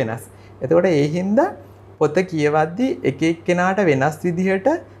රුචිකත්වය වෙනස්. එතකොට ඒ හින්දා පොත කියවද්දී එක එක්කෙනාට වෙනස් විදිහට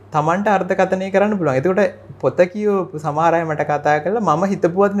Tamanට අර්ථකථනය කරන්න පුළුවන්. එතකොට පොත කියවපු සමහර අය මට කතා කරලා මම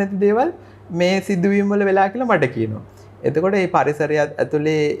හිතපුවත් නැති දේවල් මේ සිදුවීම් වල වෙලා කියලා මට කියනවා. එතකොට මේ පරිසරය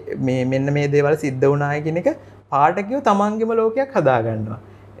ඇතුලේ මෙන්න මේ දේවල් සිද්ධ වුණා කියන එක පාඨකයෝ තමන්ගේම ලෝකයක් හදා ගන්නවා.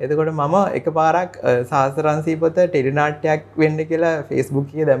 එතකොට මම එකපාරක් සාස්ත්‍රාංශී පොත ටෙලිනාට්‍යයක් වෙන්න කියලා Facebook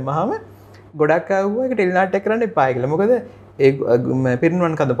එකේ දැම්මහම ගොඩක් ආවුවා ඒක ටෙලිනාට්‍යයක් කරන්න එපායි කියලා. මොකද ඒ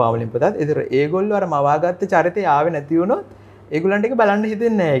පිරිනුවන් කඳ පාවලින් පොතත් ඒතර ඒගොල්ලෝ අර මවාගත්ත චරිතය ආවේ නැති වුණොත් ඒගොල්ලන්ට ඒක බලන්න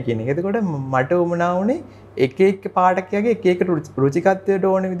හිතෙන්නේ නැහැ කියන එක. එතකොට මට උමනා වුණේ එක එක පාඨකයාගේ එක එක රුචිකත්වයට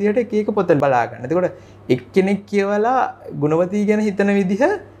ඕන විදිහට එක එක පොත බලා ගන්න. එතකොට එක්කෙනෙක් කියවලා ගුණවතී ගැන හිතන විදිහ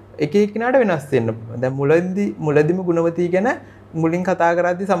එක එක්කෙනාට වෙනස් වෙන්න පුළුවන්. දැන් මුලදිම ගුණවතී ගැන මුලින් කතා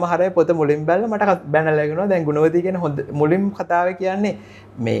කරද්දි සමහර අය පොත මුලින් බැලලා මට බැනලා කියනවා දැන් ගුණවතී ගැන හොඳ මුලින් කතාවේ කියන්නේ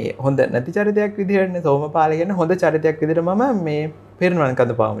මේ හොඳ නැති චරිතයක් විදිහටනේ සෝමපාල කියන්නේ හොඳ චරිතයක් විදිහට මම මේ පිරිනුවන්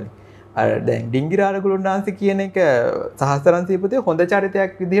කඳ පාමුලි. අර දැන් ඩිංගිරාර ගුණාංශ කියන එක සහස්‍රාංශී පොතේ හොඳ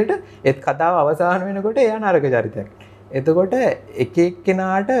චරිතයක් විදිහට ඒත් කතාව අවසාන වෙනකොට එයා නරක චරිතයක්. එතකොට එක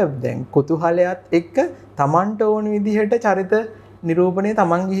එක්කෙනාට දැන් කුතුහලයත් එක්ක Tamanට ඕන විදිහට චරිත නිරූපණය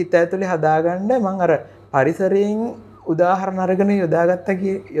තමන්ගේ හිත ඇතුලේ හදාගන්න මම අර පරිසරයෙන් උදාහරණ අරගෙන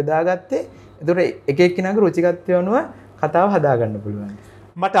යොදාගත්තේ. ඒතර එක එක්කිනාගේ රුචිකත්වය අනුව කතාව හදාගන්න පුළුවන්.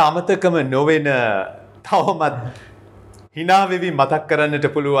 මට අමතකම නොවන තවමත් hina වෙවි මතක් කරන්නට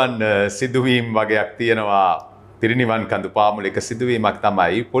පුළුවන් සිදුවීම් වගේක් තියෙනවා. පිරිනිවන් කඳු පාමුලක සිදුවීමක්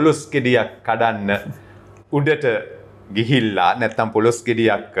තමයි පොලොස් ගෙඩියක් කඩන්න උඩට ගිහිල්ලා නැත්තම් පොලොස්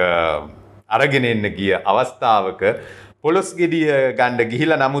ගෙඩියක් අරගෙන එන්න ගිය අවස්ථාවක පොලොස් ගෙඩිය ගන්න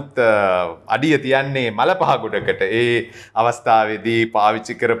ගිහිලා නමුත් අඩිය තියන්නේ මල පහගොඩකට. ඒ අවස්ථාවේදී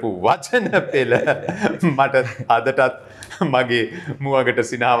පාවිච්චි කරපු වචන පෙළ මට අදටත් මගේ මුවගට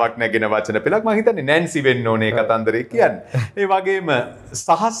සිනාවක් නැගෙන වචන පෙළක් මම හිතන්නේ නැන්සි වෙන්න ඕනේ කතන්දරේ කියන්නේ. ඒ වගේම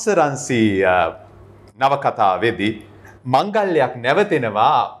සහස්රාංශී නවකතාවේදී මංගල්‍යයක්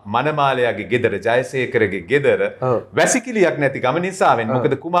නැවතෙනවා මනමාලයාගේ ගෙදර ජයසේකරගේ ගෙදර වැසිකිළියක් නැති ගම නිසාවෙන්.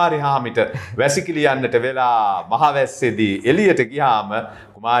 මොකද කුමාරි හාමිට වැසිකිළි යන්නට වෙලා මහවැස්සේදී එළියට ගියාම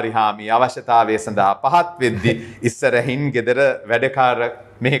කුමාරි හාමි අවශ්‍යතාවය සඳහා පහත් වෙද්දී ඉස්සරහින් ගෙදර වැඩකාර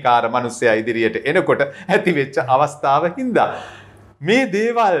මෙහෙකාර මිනිස්සයා ඉදිරියට එනකොට ඇති වෙච්ච අවස්ථාව හින්දා මේ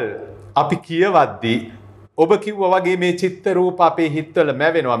දේවල් අපි කියවද්දී ඔබ කිව්වා වගේ මේ චිත්ත රූප අපේ හිතවල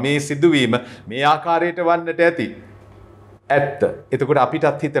මැවෙනවා. මේ සිදුවීම මේ ආකාරයට වන්නට ඇති. ඇත්ත. එතකොට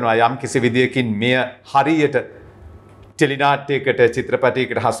අපිටත් හිතනවා යම් කිසි විදියකින් මෙය හරියට ටෙලිනාට්‍යයකට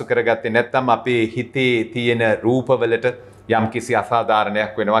චිත්‍රපටයකට හසු කරගත්තේ නැත්නම් අපේ හිතේ තියෙන රූපවලට යම් කිසි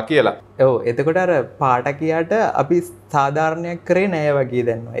අසාධාරණයක් වෙනවා කියලා. ඔව්. එතකොට අර පාඨකයාට අපි සාධාරණයක් කරේ නෑ වගේ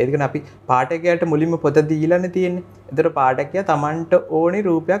දැනනවා. ඒ කියන්නේ අපි පාඨකයාට මුලින්ම පොත දීලානේ තියෙන්නේ. එතකොට පාඨකයා Tamanට ඕනේ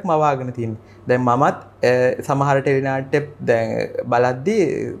රූපයක් මවාගෙන තියෙන්නේ. දැන් මමත් සමහර ටෙලිනාට්‍ය දැන් බලද්දී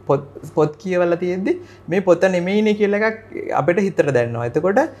පොත් කියවලා තියෙද්දි මේ පොත නෙමෙයිනේ කියලා එකක් අපිට හිතට දැනෙනවා.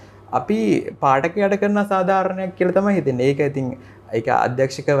 එතකොට අපි පාඨකයාට කරන අසාධාරණයක් කියලා තමයි හිතන්නේ. ඒක ඉතින් ඒක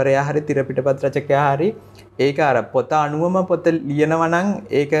අධ්‍යක්ෂකවරයා හරි තිරපිටපත් රචකයා හරි ඒක අර පොත අනුවම පොත ලියනවා නම්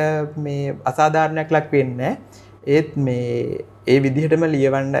ඒක මේ අසාධාරණයක් ලක් වෙන්නේ ඒත් මේ ඒ විදිහටම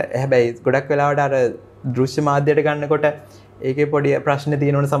ලියවන්න හැබැයි ගොඩක් වෙලාවට අර දෘශ්‍ය මාධ්‍යයට ගන්නකොට ඒකේ පොඩි ප්‍රශ්න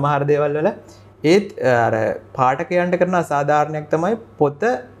තියෙනවනේ සමහර දේවල් වල ඒත් අර පාඨකයන්ට කරන අසාධාරණයක් තමයි පොත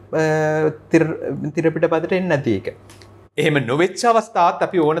තිරපිටපතට එන්නේ නැති එක. එහෙම නොවෙච්ච අවස්ථාවත්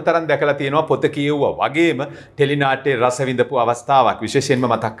අපි ඕන තරම් දැකලා තියෙනවා. පොත කියවුවා වගේම ටෙලිනාට්‍යයේ රස විඳපු අවස්ථාවක් විශේෂයෙන්ම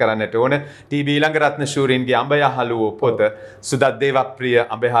මතක් කරන්නට ඕන ටීවී ඊළඟරත්න ශූරින්ගේ අඹයහළුව පොත සුදත් දේවප්‍රිය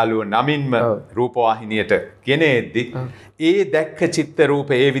අඹයහළුව නමින්ම රූපවාහිනියට ගෙනෙද්දි ඒ දැක්ක චිත්ත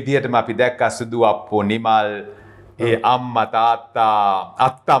රූප ඒ විදිහටම අපි දැක්කා. සුදු අප්පෝ නිමල් ඒ අම්මා තාත්තා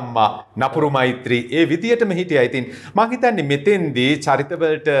අත්තම්මා නපුරු මෛත්‍රී ඒ විදියටම හිටියා. ඉතින් මම හිතන්නේ මෙතෙන්දී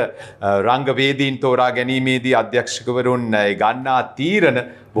චරිතවලට රංගවේදීන් තෝරා ගැනීමේදී අධ්‍යක්ෂකවරුන් ගන්නා තීරණ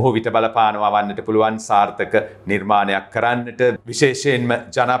බොහෝ විට බලපානවා වන්නට පුළුවන් සාර්ථක නිර්මාණයක් කරන්නට විශේෂයෙන්ම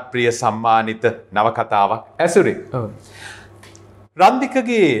ජනප්‍රිය සම්මානිත නවකතාවක් ඇසුරේ.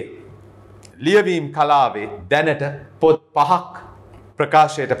 රන්දිකගේ ලියවීම් කලාවේ දැනට පොත් 5ක්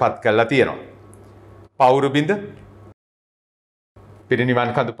ප්‍රකාශයට පත් කරලා තියෙනවා. පවුරුබිඳ, පිරිනිවන්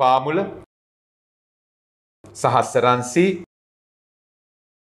කඳු පාමුල, සහස්රංශි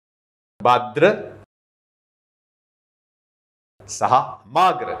භද්‍ර සහ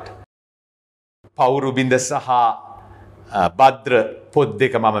මාගරට් පෞරුබින්ද සහ භද්‍ර පොත්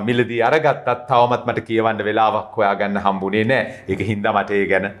දෙක මම මිලදී අරගත්තත් තවමත් මට කියවන්න වෙලාවක් හොයාගන්න හම්බුනේ නැහැ. ඒක හින්දා මට ඒ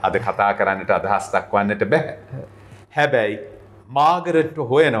ගැන අද කතා කරන්නට අදහස් දක්වන්නට බෑ. හැබැයි මාගරට්ව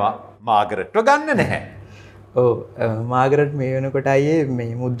හොයනවා මාගරට්ව ගන්න නැහැ. ඔව් මාගරට් මේ වෙනකොට අයියේ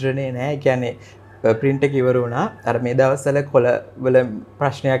මේ මුද්‍රණේ නැහැ. කියන්නේ ප්‍රින්ට් එක ඉවර වුණා. අර මේ දවස්වල කොළ වල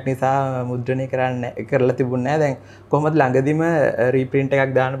ප්‍රශ්නයක් නිසා මුද්‍රණය කරලා තිබුණේ නැහැ. දැන් කොහොමද ළඟදිම රීප්‍රින්ට්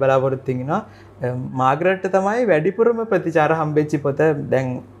එකක් දාන්න බලාපොරොත්තු වෙනවා. මාගරට් තමයි වැඩිපුරම ප්‍රතිචාර හම්බෙච්ච පොත. දැන්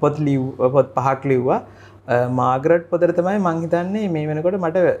පොත් 5ක් ලිව්වා. මාගරට් පොතට තමයි මං හිතන්නේ මේ වෙනකොට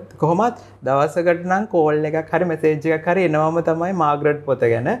මට කොහොමත් දවසකට නම් කෝල් එකක් හරි මෙසේජ් එකක් හරි එනවම තමයි මාගරට් පොත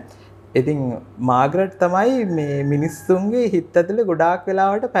ගැන. ඉතින් මාගරට් තමයි මේ මිනිස්සුන්ගේ හිත ඇතුලේ ගොඩාක්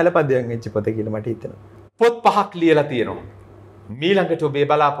වෙලාවට පළපදියම් වෙච්ච පොත කියලා මට හිතෙනවා. පොත් 5ක් ලියලා තියෙනවා. මීළඟට ඔබේ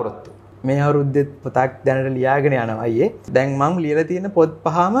බලාපොරොත්තු මේ අවුරුද්දේ පොතක් දැනට ලියාගෙන යනවා අයියේ. දැන් මම ලියලා තියෙන පොත්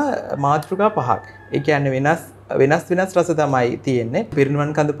 5ම මාතෘකා 5ක්. ඒ කියන්නේ වෙනස් රස තමයි තියෙන්නේ.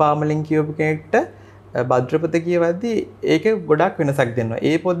 පිරිනිවන් කඳු පාමලින් කියවපු කෙනෙක්ට භද්‍රපත කියවද්දී ඒක ගොඩක් වෙනසක් දෙනවා.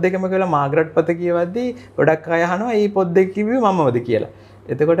 ඒ පොත් දෙකම කියලා මාගරට් පොත කියවද්දී ගොඩක් අය අහනවා මේ පොත් දෙක කිව්වේ මමවද කියලා.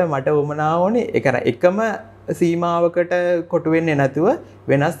 එතකොට මට උමනාව ඕනේ ඒ කියන්නේ එකම සීමාවකට කොටු වෙන්නේ නැතුව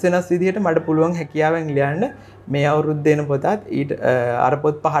වෙනස් විදිහට මට පුළුවන් හැකියාවෙන් ලියන්න මේ අවුරුද්දේ එන පොතත් ඊට අර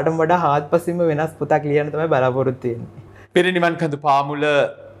පොත් පහටම වඩා හාත්පසින්ම වෙනස් පොතක් ලියන්න තමයි බලාපොරොත්තු වෙන්නේ. පිරිනිවන් කඳු පාමුල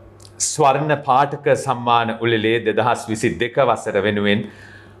ස්වර්ණ පාඨක සම්මාන උළෙලේ 2022 වසර වෙනුවෙන්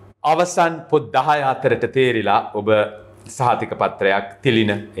අවසන් පොත් 10 අතරට තේරිලා ඔබ සහතික පත්‍රයක්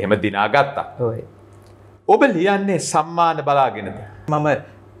තිලින එහෙම දිනා ගත්තා. ඔය. ඔබ ලියන්නේ සම්මාන බලාගෙනද? මම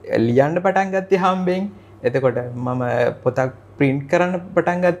ලියන්න පටන් ගත්තේ හම්බෙන්. එතකොට මම පොතක් ප්‍රින්ට් කරන්න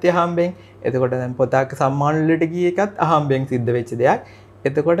පටන් ගත්තේ හම්බෙන්. එතකොට දැන් පොතක් සම්මාන වලට ගිය එකත් අහම්බෙන් සිද්ධ වෙච්ච දෙයක්.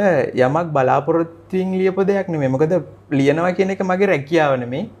 එතකොට යමක් බලාපොරොත්තුෙන් ලියපු දෙයක් නෙමෙයි. මොකද ලියනවා කියන එක මගේ රැකියාව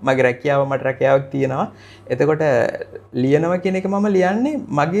නෙමෙයි. මගේ රැකියාව මට රැකියාවක් තියෙනවා. එතකොට ලියනවා කියන එක මම ලියන්නේ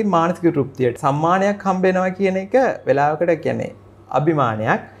මගේ මානසික තෘප්තියට. සම්මානයක් හම්බෙනවා කියන එක වෙලාවකට කියන්නේ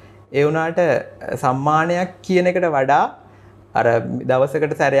අභිමානයක්. ඒ වුණාට සම්මානයක් කියන එකට වඩා අර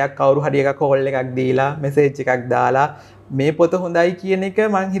දවසකට සැරයක් කවුරු හරි එකක් කෝල් එකක් දීලා මෙසේජ් එකක් දාලා මේ පොත හොඳයි කියන එක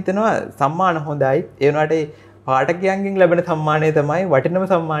මම හිතනවා සම්මාන හොඳයි. ඒ වුණාට පාඨකයන්ගෙන් ලැබෙන සම්මානය තමයි වටිනම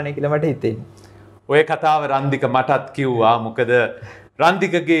සම්මානය කියලා මට හිතෙන්නේ. ඔය කතාව රන්දික මටත් කිව්වා. මොකද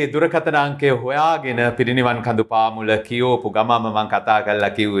රන්දිකගේ දුරකථන අංකය හොයාගෙන පිරිනිවන් කඳු පාමුල කියෝපු ගමම මම කතා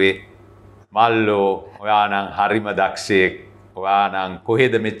කරලා කිව්වේ මල්ලෝ ඔයා නම් හරිම දක්ෂයෙක්. ඔයා නම්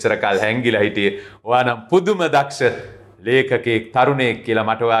කොහෙද මෙච්චර කල් හැංගිලා හිටියේ? ඔයා නම් පුදුම දක්ෂ ලේඛකයෙක් තරුණයෙක් කියලා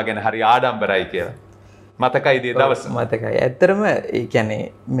මට ඔයා ගැන හරි ආඩම්බරයි කියලා. මතකයිද ඒ දවස්? මතකයි. ඇත්තටම ඒ කියන්නේ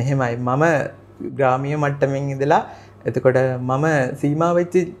මෙහෙමයි මම ග්‍රාමීය මට්ටමින් ඉඳලා එතකොට මම සීමා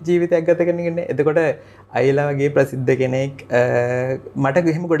වෙච්ච ජීවිතයක් ගත කරන කෙනෙක්. එතකොට අයිලා වගේ ප්‍රසිද්ධ කෙනෙක් මට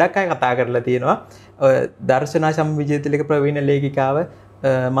එහෙම ගොඩක් අය කතා කරලා තියෙනවා. දර්ශනා සම්විජේතිලක ප්‍රවීණ ලේඛිකාව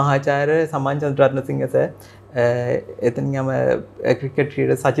මහාචාර්ය සමන්චන්ද්‍ර රත්නසිංහ සර් එතනින් යම ක්‍රිකට්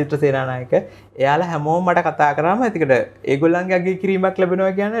ක්‍රීඩ සචිත්‍ර සේනානායක එයාලා හැමෝම මට කතා කරාම එතකොට ඒගොල්ලන්ගේ අගය කිරීමක්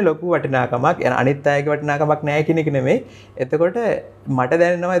ලැබෙනවා කියන්නේ ලොකු වටිනාකමක්. අනිත් අයගේ වටිනාකමක් නැහැ කියන එක නෙමෙයි. එතකොට මට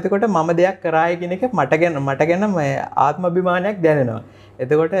දැනෙනවා එතකොට මම දෙයක් කරායි කියන එක මට ගැන ආත්ම අභිමානයක් දැනෙනවා.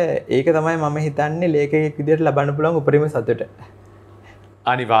 එතකොට ඒක තමයි මම හිතන්නේ ලේඛකයෙක් විදිහට ලබන්න පුළුවන් උපරිම සතුට.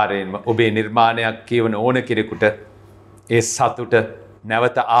 අනිවාර්යෙන්ම ඔබේ නිර්මාණයක් කියවන ඕන කෙනෙකුට ඒ සතුට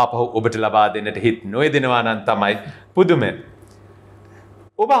නැවත ආපහු ඔබට ලබා දෙන්නට හිත නොයදෙනවා නම් තමයි පුදුම.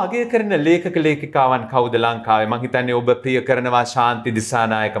 ඔබ අගය කරන ලේඛක ලේඛිකාවන් කවුද ලංකාවේ? මම හිතන්නේ ඔබ ප්‍රිය කරනවා ශාන්ති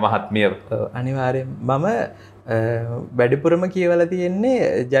දිසානායක මහත්මියව. අනිවාර්යෙන් මම වැඩිපුරම කියවලා තියෙන්නේ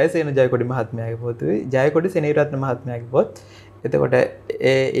ජයසේන ජයකොඩි මහත්මයාගේ පොතුයි ජයකොඩි සෙනෙවිරත්න මහත්මයාගේ පොත්. එතකොට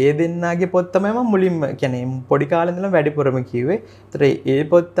ඒ දෙන්නාගේ පොත් තමයි මම මුලින්ම කියන්නේ පොඩි කාලේ ඉඳලා වැඩිපුරම කිව්වේ. ඒතර ඒ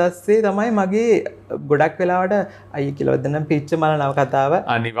පොත් ඇස්සේ තමයි මගේ ගොඩක් වෙලාවට අයිය කියලා දෙන්නම් පිච්ච මල නව කතාව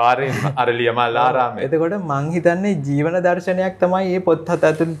අනිවාර්යෙන්ම අරලිය මල් ආරාමයේ. එතකොට මං හිතන්නේ ජීවන දර්ශනයක් තමයි මේ පොත්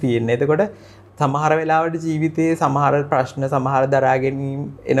හත ඇතුළේ තියෙන්නේ. එතකොට සමහර වෙලාවට ජීවිතයේ සමහර ප්‍රශ්න සමහර දරා ගැනීම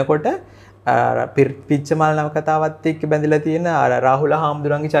එනකොට පිච්ච මල් නව කතාවත් එක්ක බැඳලා තියෙන රාහුල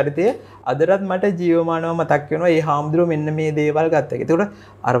හාමුදුරන්ගේ චරිතය අදටත් මට ජීවමානව මතක් වෙනවා. ඒ හාමුදුරුවෝ මෙන්න මේ දේවල් ගත්තා. ඒකට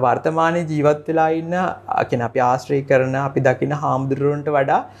අර වර්තමානයේ ජීවත් වෙලා ඉන්න කියන අපි ආශ්‍රය කරන අපි දකින හාමුදුරුවන්ට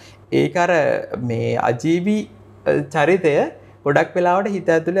වඩා ඒක අර මේ අජීවී චරිතය ගොඩක් වෙලාවට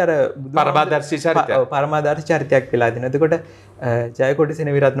හිත ඇතුලේ අර පරමාදර්ශී චරිතයක් වෙලා තියෙනවා. එතකොට ජයකොඩි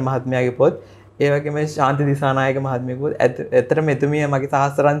සෙනෙවිරත්න මහත්මයාගේ පොත් ඒ වගේම ශාන්ති දිසානායක මහත්මියකුත් ඇත්තටම එතුමිය මගේ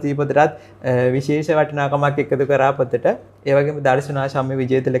සහස්රංශී පොතටත් විශේෂ වටිනාකමක් එකතු කරා පොතට. ඒ වගේම දර්ශනා සම්මේ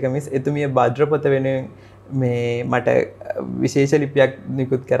විජේතිලක මිස් එතුමිය භද්‍ර පොත වෙනුවෙන් මේ මට විශේෂ ලිපියක්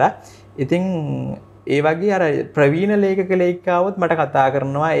නිකුත් කරා. ඉතින් ඒ වගේ අර ප්‍රවීණ ලේඛක ලේඛිකාවොත් මට කතා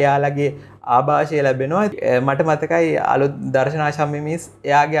කරනවා එයාලගේ ආభాෂය ලැබෙනවා. මට මතකයි අලුත් දර්ශනාශම්‍ය මිස්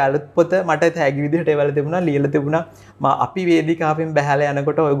එයාගේ අලුත් පොත මට තෑගි විදිහට එවලා තිබුණා, ලියලා තිබුණා. අපි වේදිකාවෙන් බැහැලා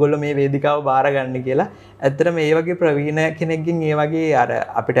යනකොට ඔයගොල්ලෝ මේ වේදිකාව බාර ගන්න කියලා. ඇත්තටම මේ වගේ ප්‍රවීණ කෙනෙක්ගෙන් මේ වගේ අර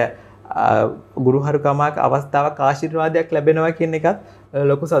අපිට ගුරුහරුකමක් අවස්ථාවක් ආශිර්වාදයක් ලැබෙනවා කියන එකත්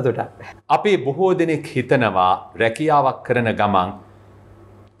ලොකු සතුටක්. අපේ බොහෝ දෙනෙක් හිතනවා රැකියාවක් කරන ගමන්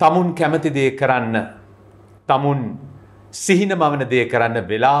තමුන් කැමති දේ කරන්න, තමුන් සිහින මවන දේ කරන්න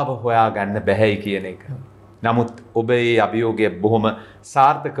වෙලාව හොයාගන්න බැහැයි කියන එක. නමුත් ඔබ ඒ අභියෝගය බොහොම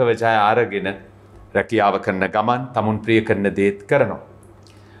සාර්ථකව ජය අරගෙන රැකියාව කරන ගමන් තමුන් ප්‍රිය කරන දේත් කරනවා.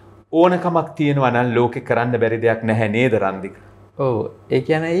 ඕනකමක් තියෙනවා නම් ලෝකේ කරන්න බැරි දෙයක් නැහැ නේද රන්දික? ඔව්. ඒ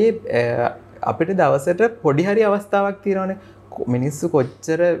කියන්නේ අපිට දවසට පොඩි හරි අවස්ථාවක් තියෙනවානේ. මිනිස්සු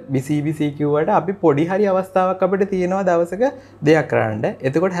කොච්චර බිසි කිව්වට අපි පොඩි හරි අවස්ථාවක් අපිට තියෙනවා දවසක දෙයක් කරන්න.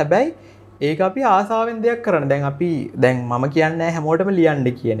 එතකොට හැබැයි ඒක අපි ආසාවෙන් දෙයක් කරන්න. දැන් මම කියන්නේ හැමෝටම ලියන්න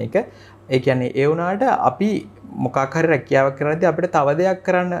කියන එක. ඒ කියන්නේ ඒ වුණාට අපි මොකක් හරි රැකියාවක් කරද්දී අපිට තව දෙයක්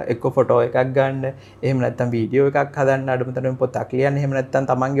කරන්න, එක්ක ෆොටෝ එකක් ගන්න, එහෙම නැත්නම් වීඩියෝ එකක් හදන්න, අඩුමතරමින් පොතක් ලියන්න, එහෙම නැත්නම්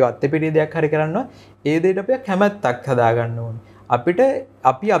තමන්ගේ වත්තේ දෙයක් හරි කරනවා. ඒ දෙයට අපි කැමැත්තක් හදාගන්න ඕනේ.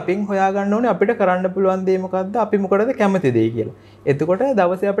 අපි අපෙන් හොයාගන්න ඕනේ අපිට කරන්න පුළුවන් දේ මොකද්ද, අපි මොකටද කැමති දේ කියලා. එතකොට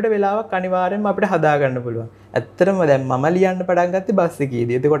දවසේ අපිට වෙලාවක් අනිවාර්යෙන්ම අපිට හදාගන්න පුළුවන්. ඇත්තටම දැන් මම ලියන්න පටන් ගත්තේ බස්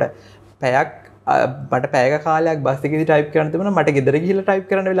එකේදී. එතකොට මට පැයක කාලයක් බස් එකේදී ටයිප් කරන්න තිබුණා. මට ගෙදර ගිහිල්ලා ටයිප්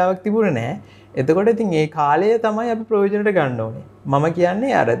කරන්න වෙලාවක් තිබුණේ නැහැ. එතකොට ඉතින් ඒ කාලය තමයි අපි ප්‍රයෝජනට ගන්න ඕනේ. මම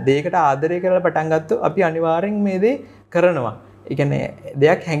කියන්නේ අර දෙයකට ආදරය කරලා පටන් ගත්තොත් අපි අනිවාර්යෙන් මේ දේ කරනවා. ඒ කියන්නේ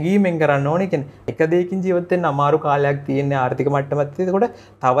දෙයක් හැංගීමෙන් කරන්න ඕනේ. ඒ කියන්නේ එක දෙයකින් ජීවත් වෙන්න අමාරු කාලයක් තියෙන ආර්ථික මට්ටමත් එතකොට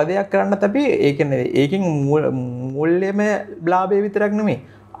තව දෙයක් කරන්නත් අපි ඒ කියන්නේ ඒකෙන් මූල්‍යම ලාභය විතරක් නෙමෙයි.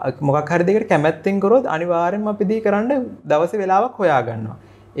 මොකක් හරි දෙයකට කැමැත්තෙන් කරොත් අනිවාර්යෙන්ම අපි දී කරන්න දවසේ වෙලාවක් හොයා ගන්නවා.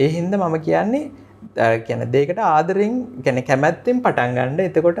 ඒ හින්දා මම කියන්නේ දෙයකට ආදරෙන් කියන්නේ කැමැත්තෙන් පටන් ගන්න.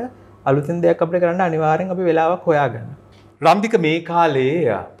 එතකොට අලුතින් දෙයක් අපිට කරන්න අනිවාර්යෙන් අපි වෙලාවක් හොයා ගන්නවා. රන්දික මේ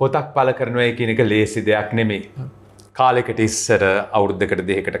කාලේ පොතක් පළ කරනවා කියන එක ලේසි දෙයක් නෙමෙයි. කාලෙකට ඉස්සර අවුරුද්දකට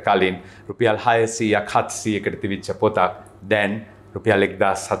දෙකකට කලින් රුපියල් 600ක් 700කට තිබිච්ච පොතක් දැන් රුපියල්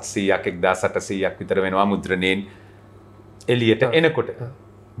 1700ක් 1800ක් විතර වෙනවා මුද්‍රණයෙන් එළියට එනකොට.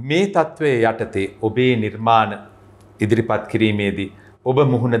 මේ තත්වයේ යටතේ ඔබේ නිර්මාණ ඉදිරිපත් කිරීමේදී ඔබ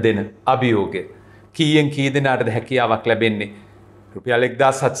මුහුණ දෙන අභියෝගය කීයෙන් කී දෙනාටද හැකියාවක් ලැබෙන්නේ රුපියල්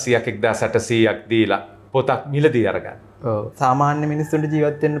 1700ක් 1800ක් දීලා පොතක් මිලදී අරගන්න? ඔව්. සාමාන්‍ය මිනිස්සුන්ට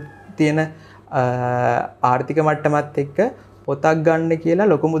ජීවත් වෙන්න තියෙන ආර්ථික මට්ටමත් එක්ක පොතක් ගන්න කියලා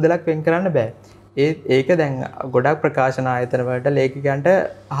ලොකු මුදලක් වෙන් කරන්න බෑ. ඒක දැන් ගොඩක් ප්‍රකාශන ආයතන වලට ලේඛකයන්ට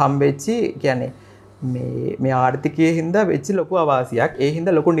හම්බෙච්චි කියන්නේ මේ ආර්ථිකයේ හින්දා වෙච්ච ලොකු අවාසියක්. ඒ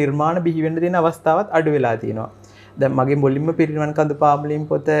හින්දා ලොකු නිර්මාණ බිහි වෙන්න තියෙන අවස්ථාවත් අඩු වෙලා තියෙනවා. දැන් මගේ මුලින්ම පිරිනිවන් කඳු පාමුලින්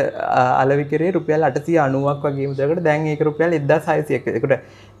පොත අලෙවි කරේ රුපියල් 890ක් වගේ මුදලකට. දැන් ඒක රුපියල් 1600ක්.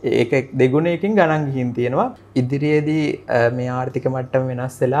 ඒක දෙගුණයකින් ගණන් ගිහින් තියෙනවා. ඉදිරියේදී මේ ආර්ථික මට්ටම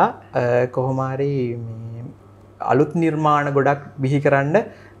වෙනස් වෙලා කොහොම හරි මේ අලුත් නිර්මාණ ගොඩක් බිහි කරන්න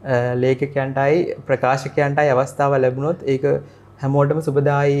ලේඛකයන්ටයි ප්‍රකාශකයන්ටයි අවස්ථාව ලැබුණොත් ඒක හැමෝටම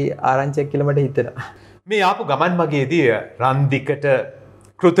සුබදායි ආරංචියක් කියලා මට හිතෙනවා. මේ ආපු ගමන් මගේදී රන්දිකට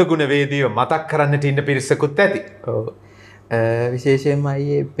කෘතගුණ වේදීව මතක් කරන්නට ඉන්න පිරිසකුත් ඇති. ඔව්. විශේෂයෙන්ම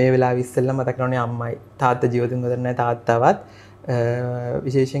අයියේ මේ වෙලාවෙ ඉස්සෙල්ලා මතක් කරන්නේ අම්මයි. තාත්තා ජීවිතින් උදේ නැහැ තාත්තවත්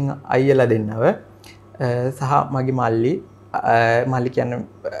විශේෂයෙන් අයියලා දෙන්නව සහ මගේ මල්ලි කියන්නේ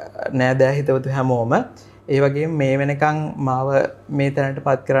නෑදෑ හිතවතු හැමෝම ඒ වගේම මේ වෙනකන් මාව මේ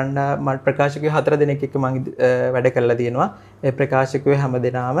තැනටපත් කරන්න මට ප්‍රකාශකයෝ 4 දෙනෙක් එක්ක මම වැඩ කරලා තියෙනවා. ඒ ප්‍රකාශකයෝ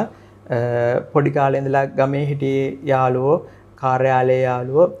හැමදෙනාම පොඩි කාලේ ඉඳලා ගමේ හිටියේ යාළුවෝ, කාර්යාලයේ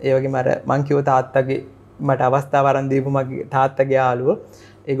යාළුවෝ, ඒ වගේම අර මං කිව්ව තාත්තගේ මට අවස්ථාව අරන් දීපු මගේ තාත්තගේ යාළුවෝ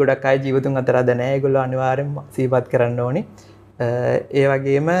ඒ ගොඩක් අය ජීවිතුන් අතර අද නැහැ. ඒගොල්ලෝ අනිවාර්යෙන් සිහිපත් කරන්න ඕනි. ඒ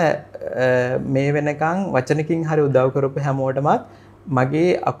වගේම මේ වෙනකන් වචනකින් හරි උදව් කරපු හැමෝටමත් මගේ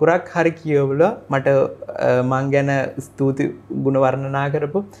අකුරක් හරි කියවල මට මං ගැන ස්තුති ගුණ වර්ණනා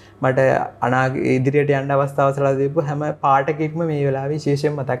කරපු මට ඉදිරියට යන්න අවස්ථාව සලසා දීපු හැම පාඨකෙක්ම මේ වෙලාවේ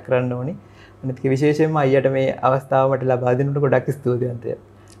විශේෂයෙන් මතක් කරන්න ඕනි. අනිත් විශේෂයෙන්ම අයියට මේ අවස්ථාව මට ලබා දෙනුට ගොඩක් ස්තුතිවන්ත වෙනවා.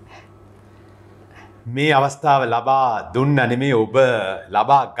 මේ අවස්ථාව ලබා දුන්න නෙමෙයි ඔබ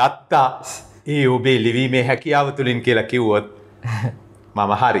ලබා ගත්තා. ඒ ඔබේ ලිවීමේ හැකියාව තුලින් කියලා කිව්වොත්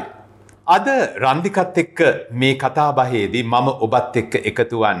මම හරි. අද රන්දිකත් එක්ක මේ කතාබහේදී මම ඔබත් එක්ක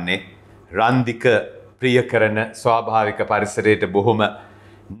එකතු වන්නේ රන්දික ප්‍රිය කරන ස්වාභාවික පරිසරයට බොහොම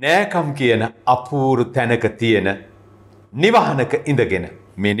නෑකම් කියන අපූරු තැනක තියෙන නිවහනක ඉඳගෙන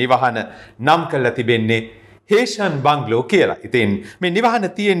මේ නිවහන නම් කරලා තිබෙන්නේ Hailsham Bungalow කියලා. ඉතින් මේ නිවහන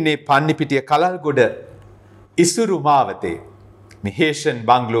තියෙන්නේ පන්නිපිටිය කලල්ගොඩ ඉසුරු මාවතේ මේ හේෂන්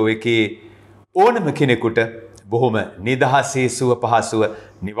බංගලෝ එකේ ඕනම කෙනෙකුට බොහොම නිදහසේ සුව පහසුව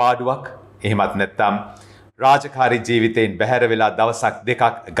නිවාඩුවක් එහෙමත් නැත්නම් රාජකාරී ජීවිතයෙන් බැහැර වෙලා දවසක්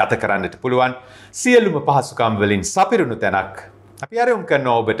දෙකක් ගත කරන්නට පුළුවන් සියලුම පහසුකම් වලින් සපිරුණු තැනක් අපි ආරම්භ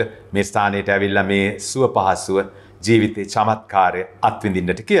කරනවා ඔබට මේ ස්ථානයට ඇවිල්ලා මේ සුව පහසුව ජීවිතේ චමත්කාරය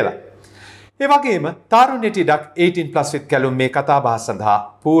අත්විඳින්නට කියලා. ඒ වගේම තාරුණ්‍යයට ඉඩක් 18+ with කැලුම් මේ කතාබහ සඳහා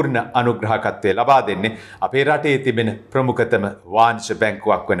පූර්ණ අනුග්‍රහකත්වය ලබා දෙන්නේ අපේ රටේ තිබෙන ප්‍රමුඛතම වාණිජ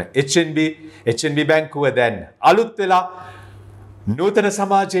බැංකුවක් වන HNB බැංකුව දැන් අලුත් වෙලා නූතන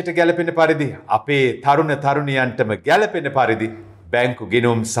සමාජයට ගැලපෙන පරිදි අපේ තරුණ තරුණියන්ටම ගැලපෙන පරිදි බැංකු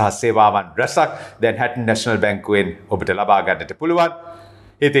ගිණුම් සහ සේවාවන් රැසක් දැන් හැටන් නැෂනල් බැංකුවෙන් ඔබට ලබා ගන්නට පුළුවන්.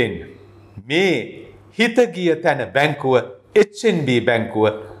 ඉතින් මේ හිතගිය තැන බැංකුව HNB බැංකුව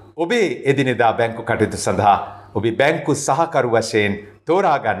ඔබේ එදිනෙදා බැංකු කටයුතු සඳහා ඔබේ බැංකු සහකරු වශයෙන්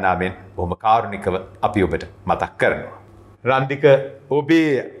තෝරා ගන්නා මෙන් බොහොම කාරුණිකව අපි ඔබට මතක් කරනවා. රන්දික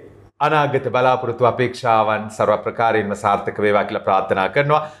ඔබේ අනාගත බලාපොරොත්තු අපේක්ෂාවන් ਸਰව ප්‍රකාරයෙන්ම සාර්ථක වේවා කියලා ප්‍රාර්ථනා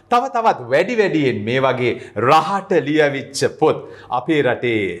කරනවා. තව තවත් වැඩි වැඩියෙන් මේ වගේ රහට ලියවිච්ච පොත් අපේ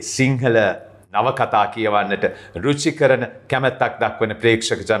රටේ සිංහල නවකතා කියවන්නට රුචි කරන කැමැත්තක් දක්වන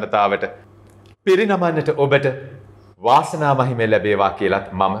ප්‍රේක්ෂක ජනතාවට පිරිනමන්නට ඔබට වාසනා මහිමය ලැබේවා කියලත්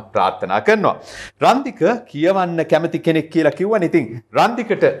මම ප්‍රාර්ථනා කරනවා. රන්දික කියවන්න කැමති කෙනෙක් කියලා කිව්වනේ. ඉතින්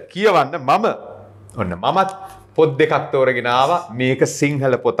රන්දිකට කියවන්න මමත් පොත් දෙකක් තෝරගෙන ආවා. මේක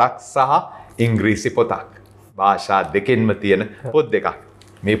සිංහල පොතක් සහ ඉංග්‍රීසි පොතක්. භාෂා දෙකෙන්ම තියෙන පොත් දෙකක්.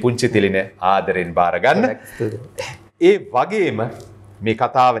 මේ පුංචි තිලින ආදරෙන් බාර ගන්න. ඒ වගේම මේ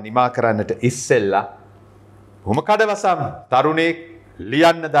කතාව නිමා කරන්නට ඉස්සෙල්ලා බොහොම කඩවසම් තරුණයෙක්,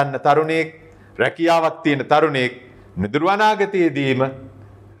 ලියන්න දන්න තරුණයෙක්, රැකියාවක් තියෙන තරුණයෙක් නුදුරු අනාගතයේදීම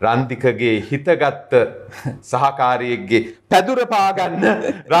රන්දිකගේ හිතගත්ත සහකාරියෙක්ගේ පැදුර පාගන්න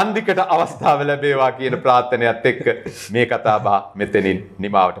රන්දිකට අවස්ථාව ලැබේවා කියන ප්‍රාර්ථනයත් එක්ක මේ කතාබහ මෙතනින්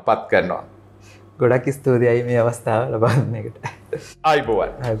නිමාවට පත් කරනවා. ගොඩක් ස්තුතියි මේ අවස්ථාව ලබා දුන්න එකට.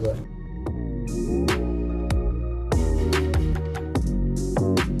 ආයිබෝවන්.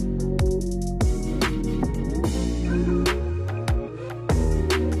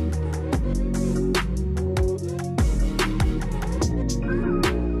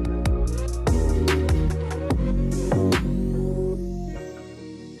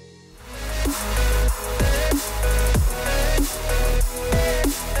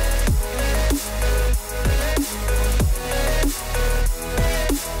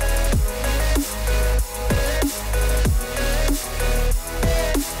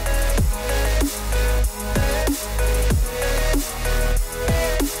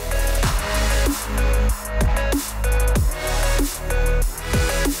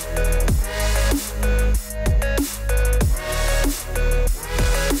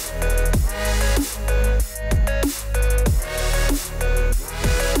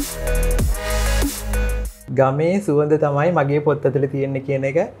 ගමේ සුවඳ තමයි මගේ පොත් ඇතුලේ තියෙන්නේ කියන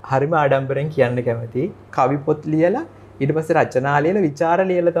එක හරිම ආඩම්බරෙන් කියන්න කැමතියි. කවි පොත් ලියලා ඊට පස්සේ රචනා ලියලා විචාර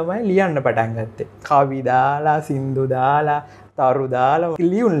ලියලා තමයි ලියන්න පටන් ගත්තේ. කවි දාලා, සින්දු දාලා, තරු දාලා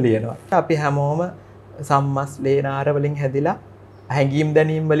ලියුම් ලියනවා. අපි හැමෝම සම්මස් ලේනාර වලින් හැදිලා හැඟීම්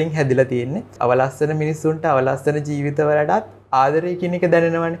දැනීම් වලින් හැදිලා තියෙන්නේ. අවලස්සන මිනිස්සුන්ට අවලස්සන ජීවිතවලටත් ආදරය කියන එක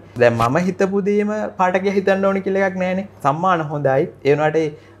දැනෙනවනේ. දැන් මම හිතපු දේම පාඨකයා හිතන්න ඕනේ කියලා එකක් නැහැනේ. සම්මාන හොඳයි. ඒ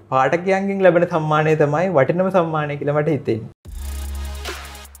වුණාට පාඨකයන්ගෙන් ලැබෙන සම්මානය තමයි වටිනම සම්මානය කියලා මට හිතෙන්නේ.